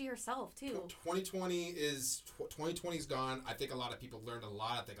negative to yourself, too. 2020's gone. I think a lot of people learned a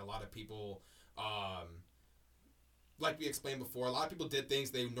lot. I think a lot of people, like we explained before, a lot of people did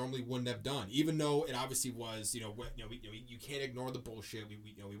things they normally wouldn't have done, even though it obviously was, you can't ignore the bullshit.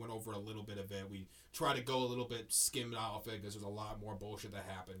 We went over a little bit of it. We try to go a little bit skimmed off it because there's a lot more bullshit that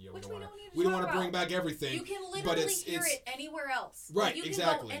happened. We don't want to bring back everything. You can literally hear it anywhere else. Right, like, you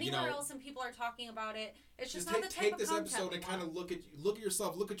exactly. can go anywhere else and people are talking about it. It's just not the type take of this content episode and kind of look at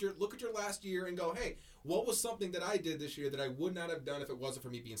yourself, look at your last year, and go, hey, what was something that I did this year that I would not have done if it wasn't for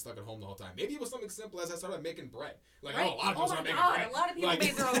me being stuck at home the whole time? Maybe it was something simple as I started making bread. Like, right. I know a lot of people started making bread. A lot of people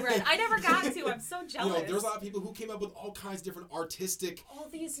made their own bread. I never got to. I'm so jealous. There's a lot of people who came up with all kinds of different artistic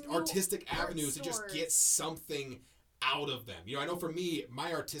avenues to just get something out of them. I know for me,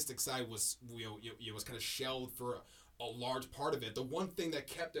 my artistic side was was kind of shelved for a large part of it. The one thing that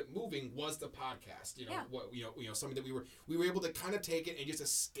kept it moving was the podcast. Something that we were able to kind of take it and just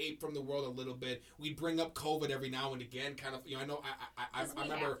escape from the world a little bit. We'd bring up COVID every now and again, kind of. I know I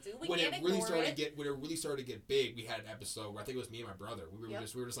remember when it really started to get big. We had an episode where I think it was me and my brother. We were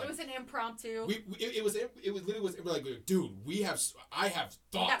just like, it was an impromptu. It was like, dude, I have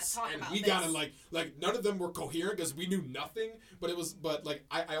thoughts and we gotta like none of them were coherent because we knew nothing. But I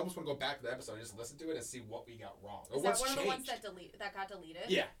almost want to go back to the episode and just listen to it and see what we got wrong. Is that one of the ones that got deleted?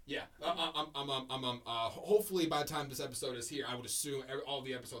 Yeah. Hopefully by the time this episode is here, I would assume all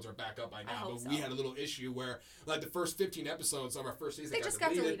the episodes are back up by now. But we had a little issue where like the first 15 episodes of our first season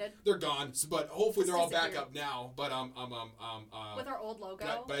got deleted. They're gone. But hopefully they're all back up now. But with our old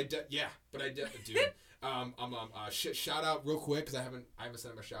logo. Dude. Shout out real quick because I haven't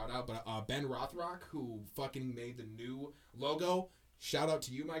sent him a shout out. But Ben Rothrock, who fucking made the new logo. Shout out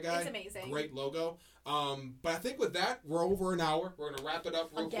to you, my guy. It's amazing. Great logo. But I think with that, we're over an hour. We're going to wrap it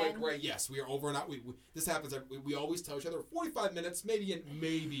up real quick. Right? Yes, we are over an hour. This happens. We always tell each other 45 minutes,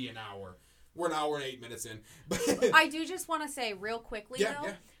 maybe an hour. We're an hour and 8 minutes in. I do just want to say real quickly,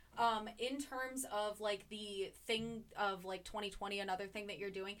 in terms of like the thing of like 2020, another thing that you're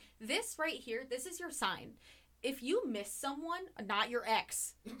doing, this right here, this is your sign. If you miss someone, not your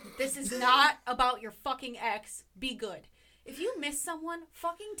ex, this is not about your fucking ex, be good. If you miss someone,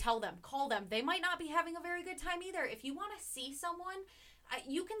 fucking tell them. Call them. They might not be having a very good time either. If you want to see someone,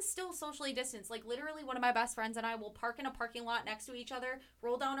 you can still socially distance. Like, literally, one of my best friends and I will park in a parking lot next to each other,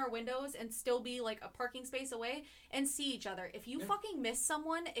 roll down our windows, and still be, like, a parking space away, and see each other. If you fucking miss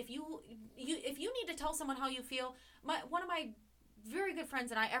someone, if you need to tell someone how you feel, one of my very good friends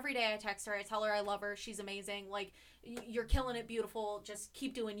and I, every day I text her, I tell her I love her, she's amazing, like, you're killing it, beautiful, just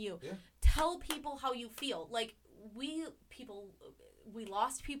keep doing you. Yeah. Tell people how you feel. Like, we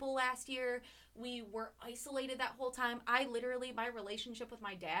lost people last year. We were isolated that whole time. My relationship with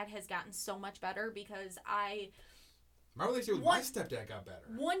my dad has gotten so much better because my relationship with my stepdad got better.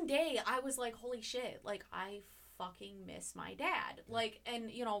 One day I was like, holy shit, like, I fucking miss my dad. Like,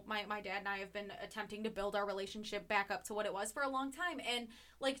 and my dad and I have been attempting to build our relationship back up to what it was for a long time, and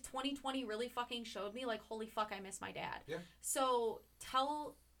like 2020 really fucking showed me, like, holy fuck, I miss my dad. Yeah. So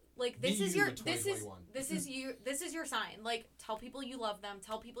this is your sign. Like, tell people you love them,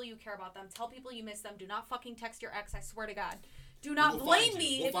 tell people you care about them, tell people you miss them. Do not fucking text your ex, I swear to God. Do not blame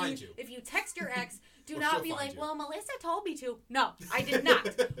me if you text your ex. Do not be like, well, Melissa told me to. No, I did not.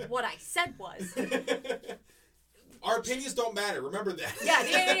 What I said was, our opinions don't matter. Remember that.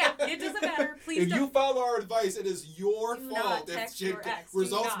 Yeah. It doesn't matter. Please if don't. you follow our advice, it is your Do fault. not text your ex.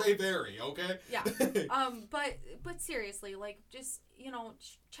 Results Do not. may vary. Okay. Yeah. But seriously, like, just, you know,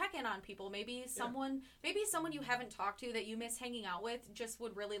 check in on people. Maybe someone you haven't talked to that you miss hanging out with just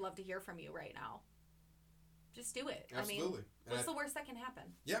would really love to hear from you right now. Just do it. Absolutely. I mean, what's the worst that can happen?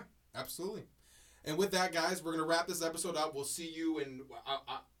 Yeah, absolutely. And with that, guys, we're gonna wrap this episode up. We'll see you in.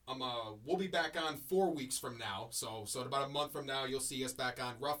 We'll be back on 4 weeks from now. So in about a month from now, you'll see us back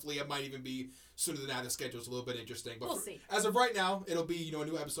on. Roughly, it might even be sooner than that. The schedule's a little bit interesting, but we'll see. As of right now, it'll be a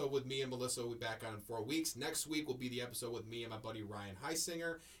new episode with me and Melissa. We'll be back on in 4 weeks. Next week will be the episode with me and my buddy Ryan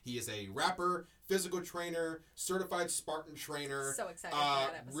Heisinger. He is a rapper, physical trainer, certified Spartan trainer. So excited for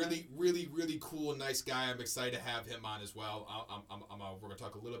that episode. Really, really, really cool, nice guy. I'm excited to have him on as well. We're gonna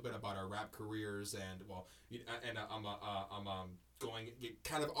talk a little bit about our rap careers and going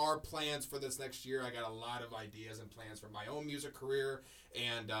kind of our plans for this next year. I got a lot of ideas and plans for my own music career,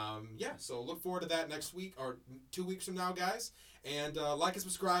 and so look forward to that next week or 2 weeks from now, guys. And like and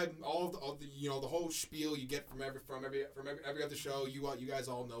subscribe. All the the whole spiel you get from every other show. You guys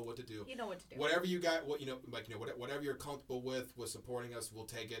all know what to do. You know what to do. Whatever you got, whatever you're comfortable with supporting us, we'll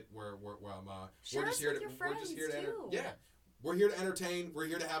take it. We're just here to we're here to entertain. We're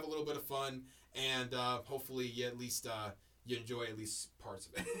here to have a little bit of fun, and hopefully you at least you enjoy at least parts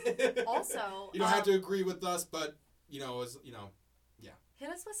of it. Also, you don't have to agree with us, but hit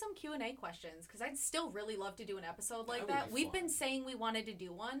us with some Q&A questions, because I'd still really love to do an episode like That would that. be We've fun. been saying we wanted to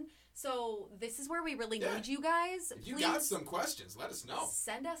do one, so this is where we really need you guys. If you Please got some questions, let us know.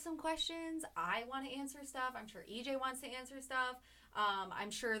 send us some questions. I want to answer stuff. I'm sure EJ wants to answer stuff.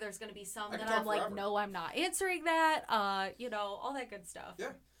 I'm sure there's going to be some that I'm like, no, I'm not answering that. All that good stuff.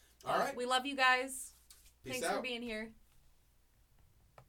 Yeah. All right. We love you guys. Peace Thanks out. for being here.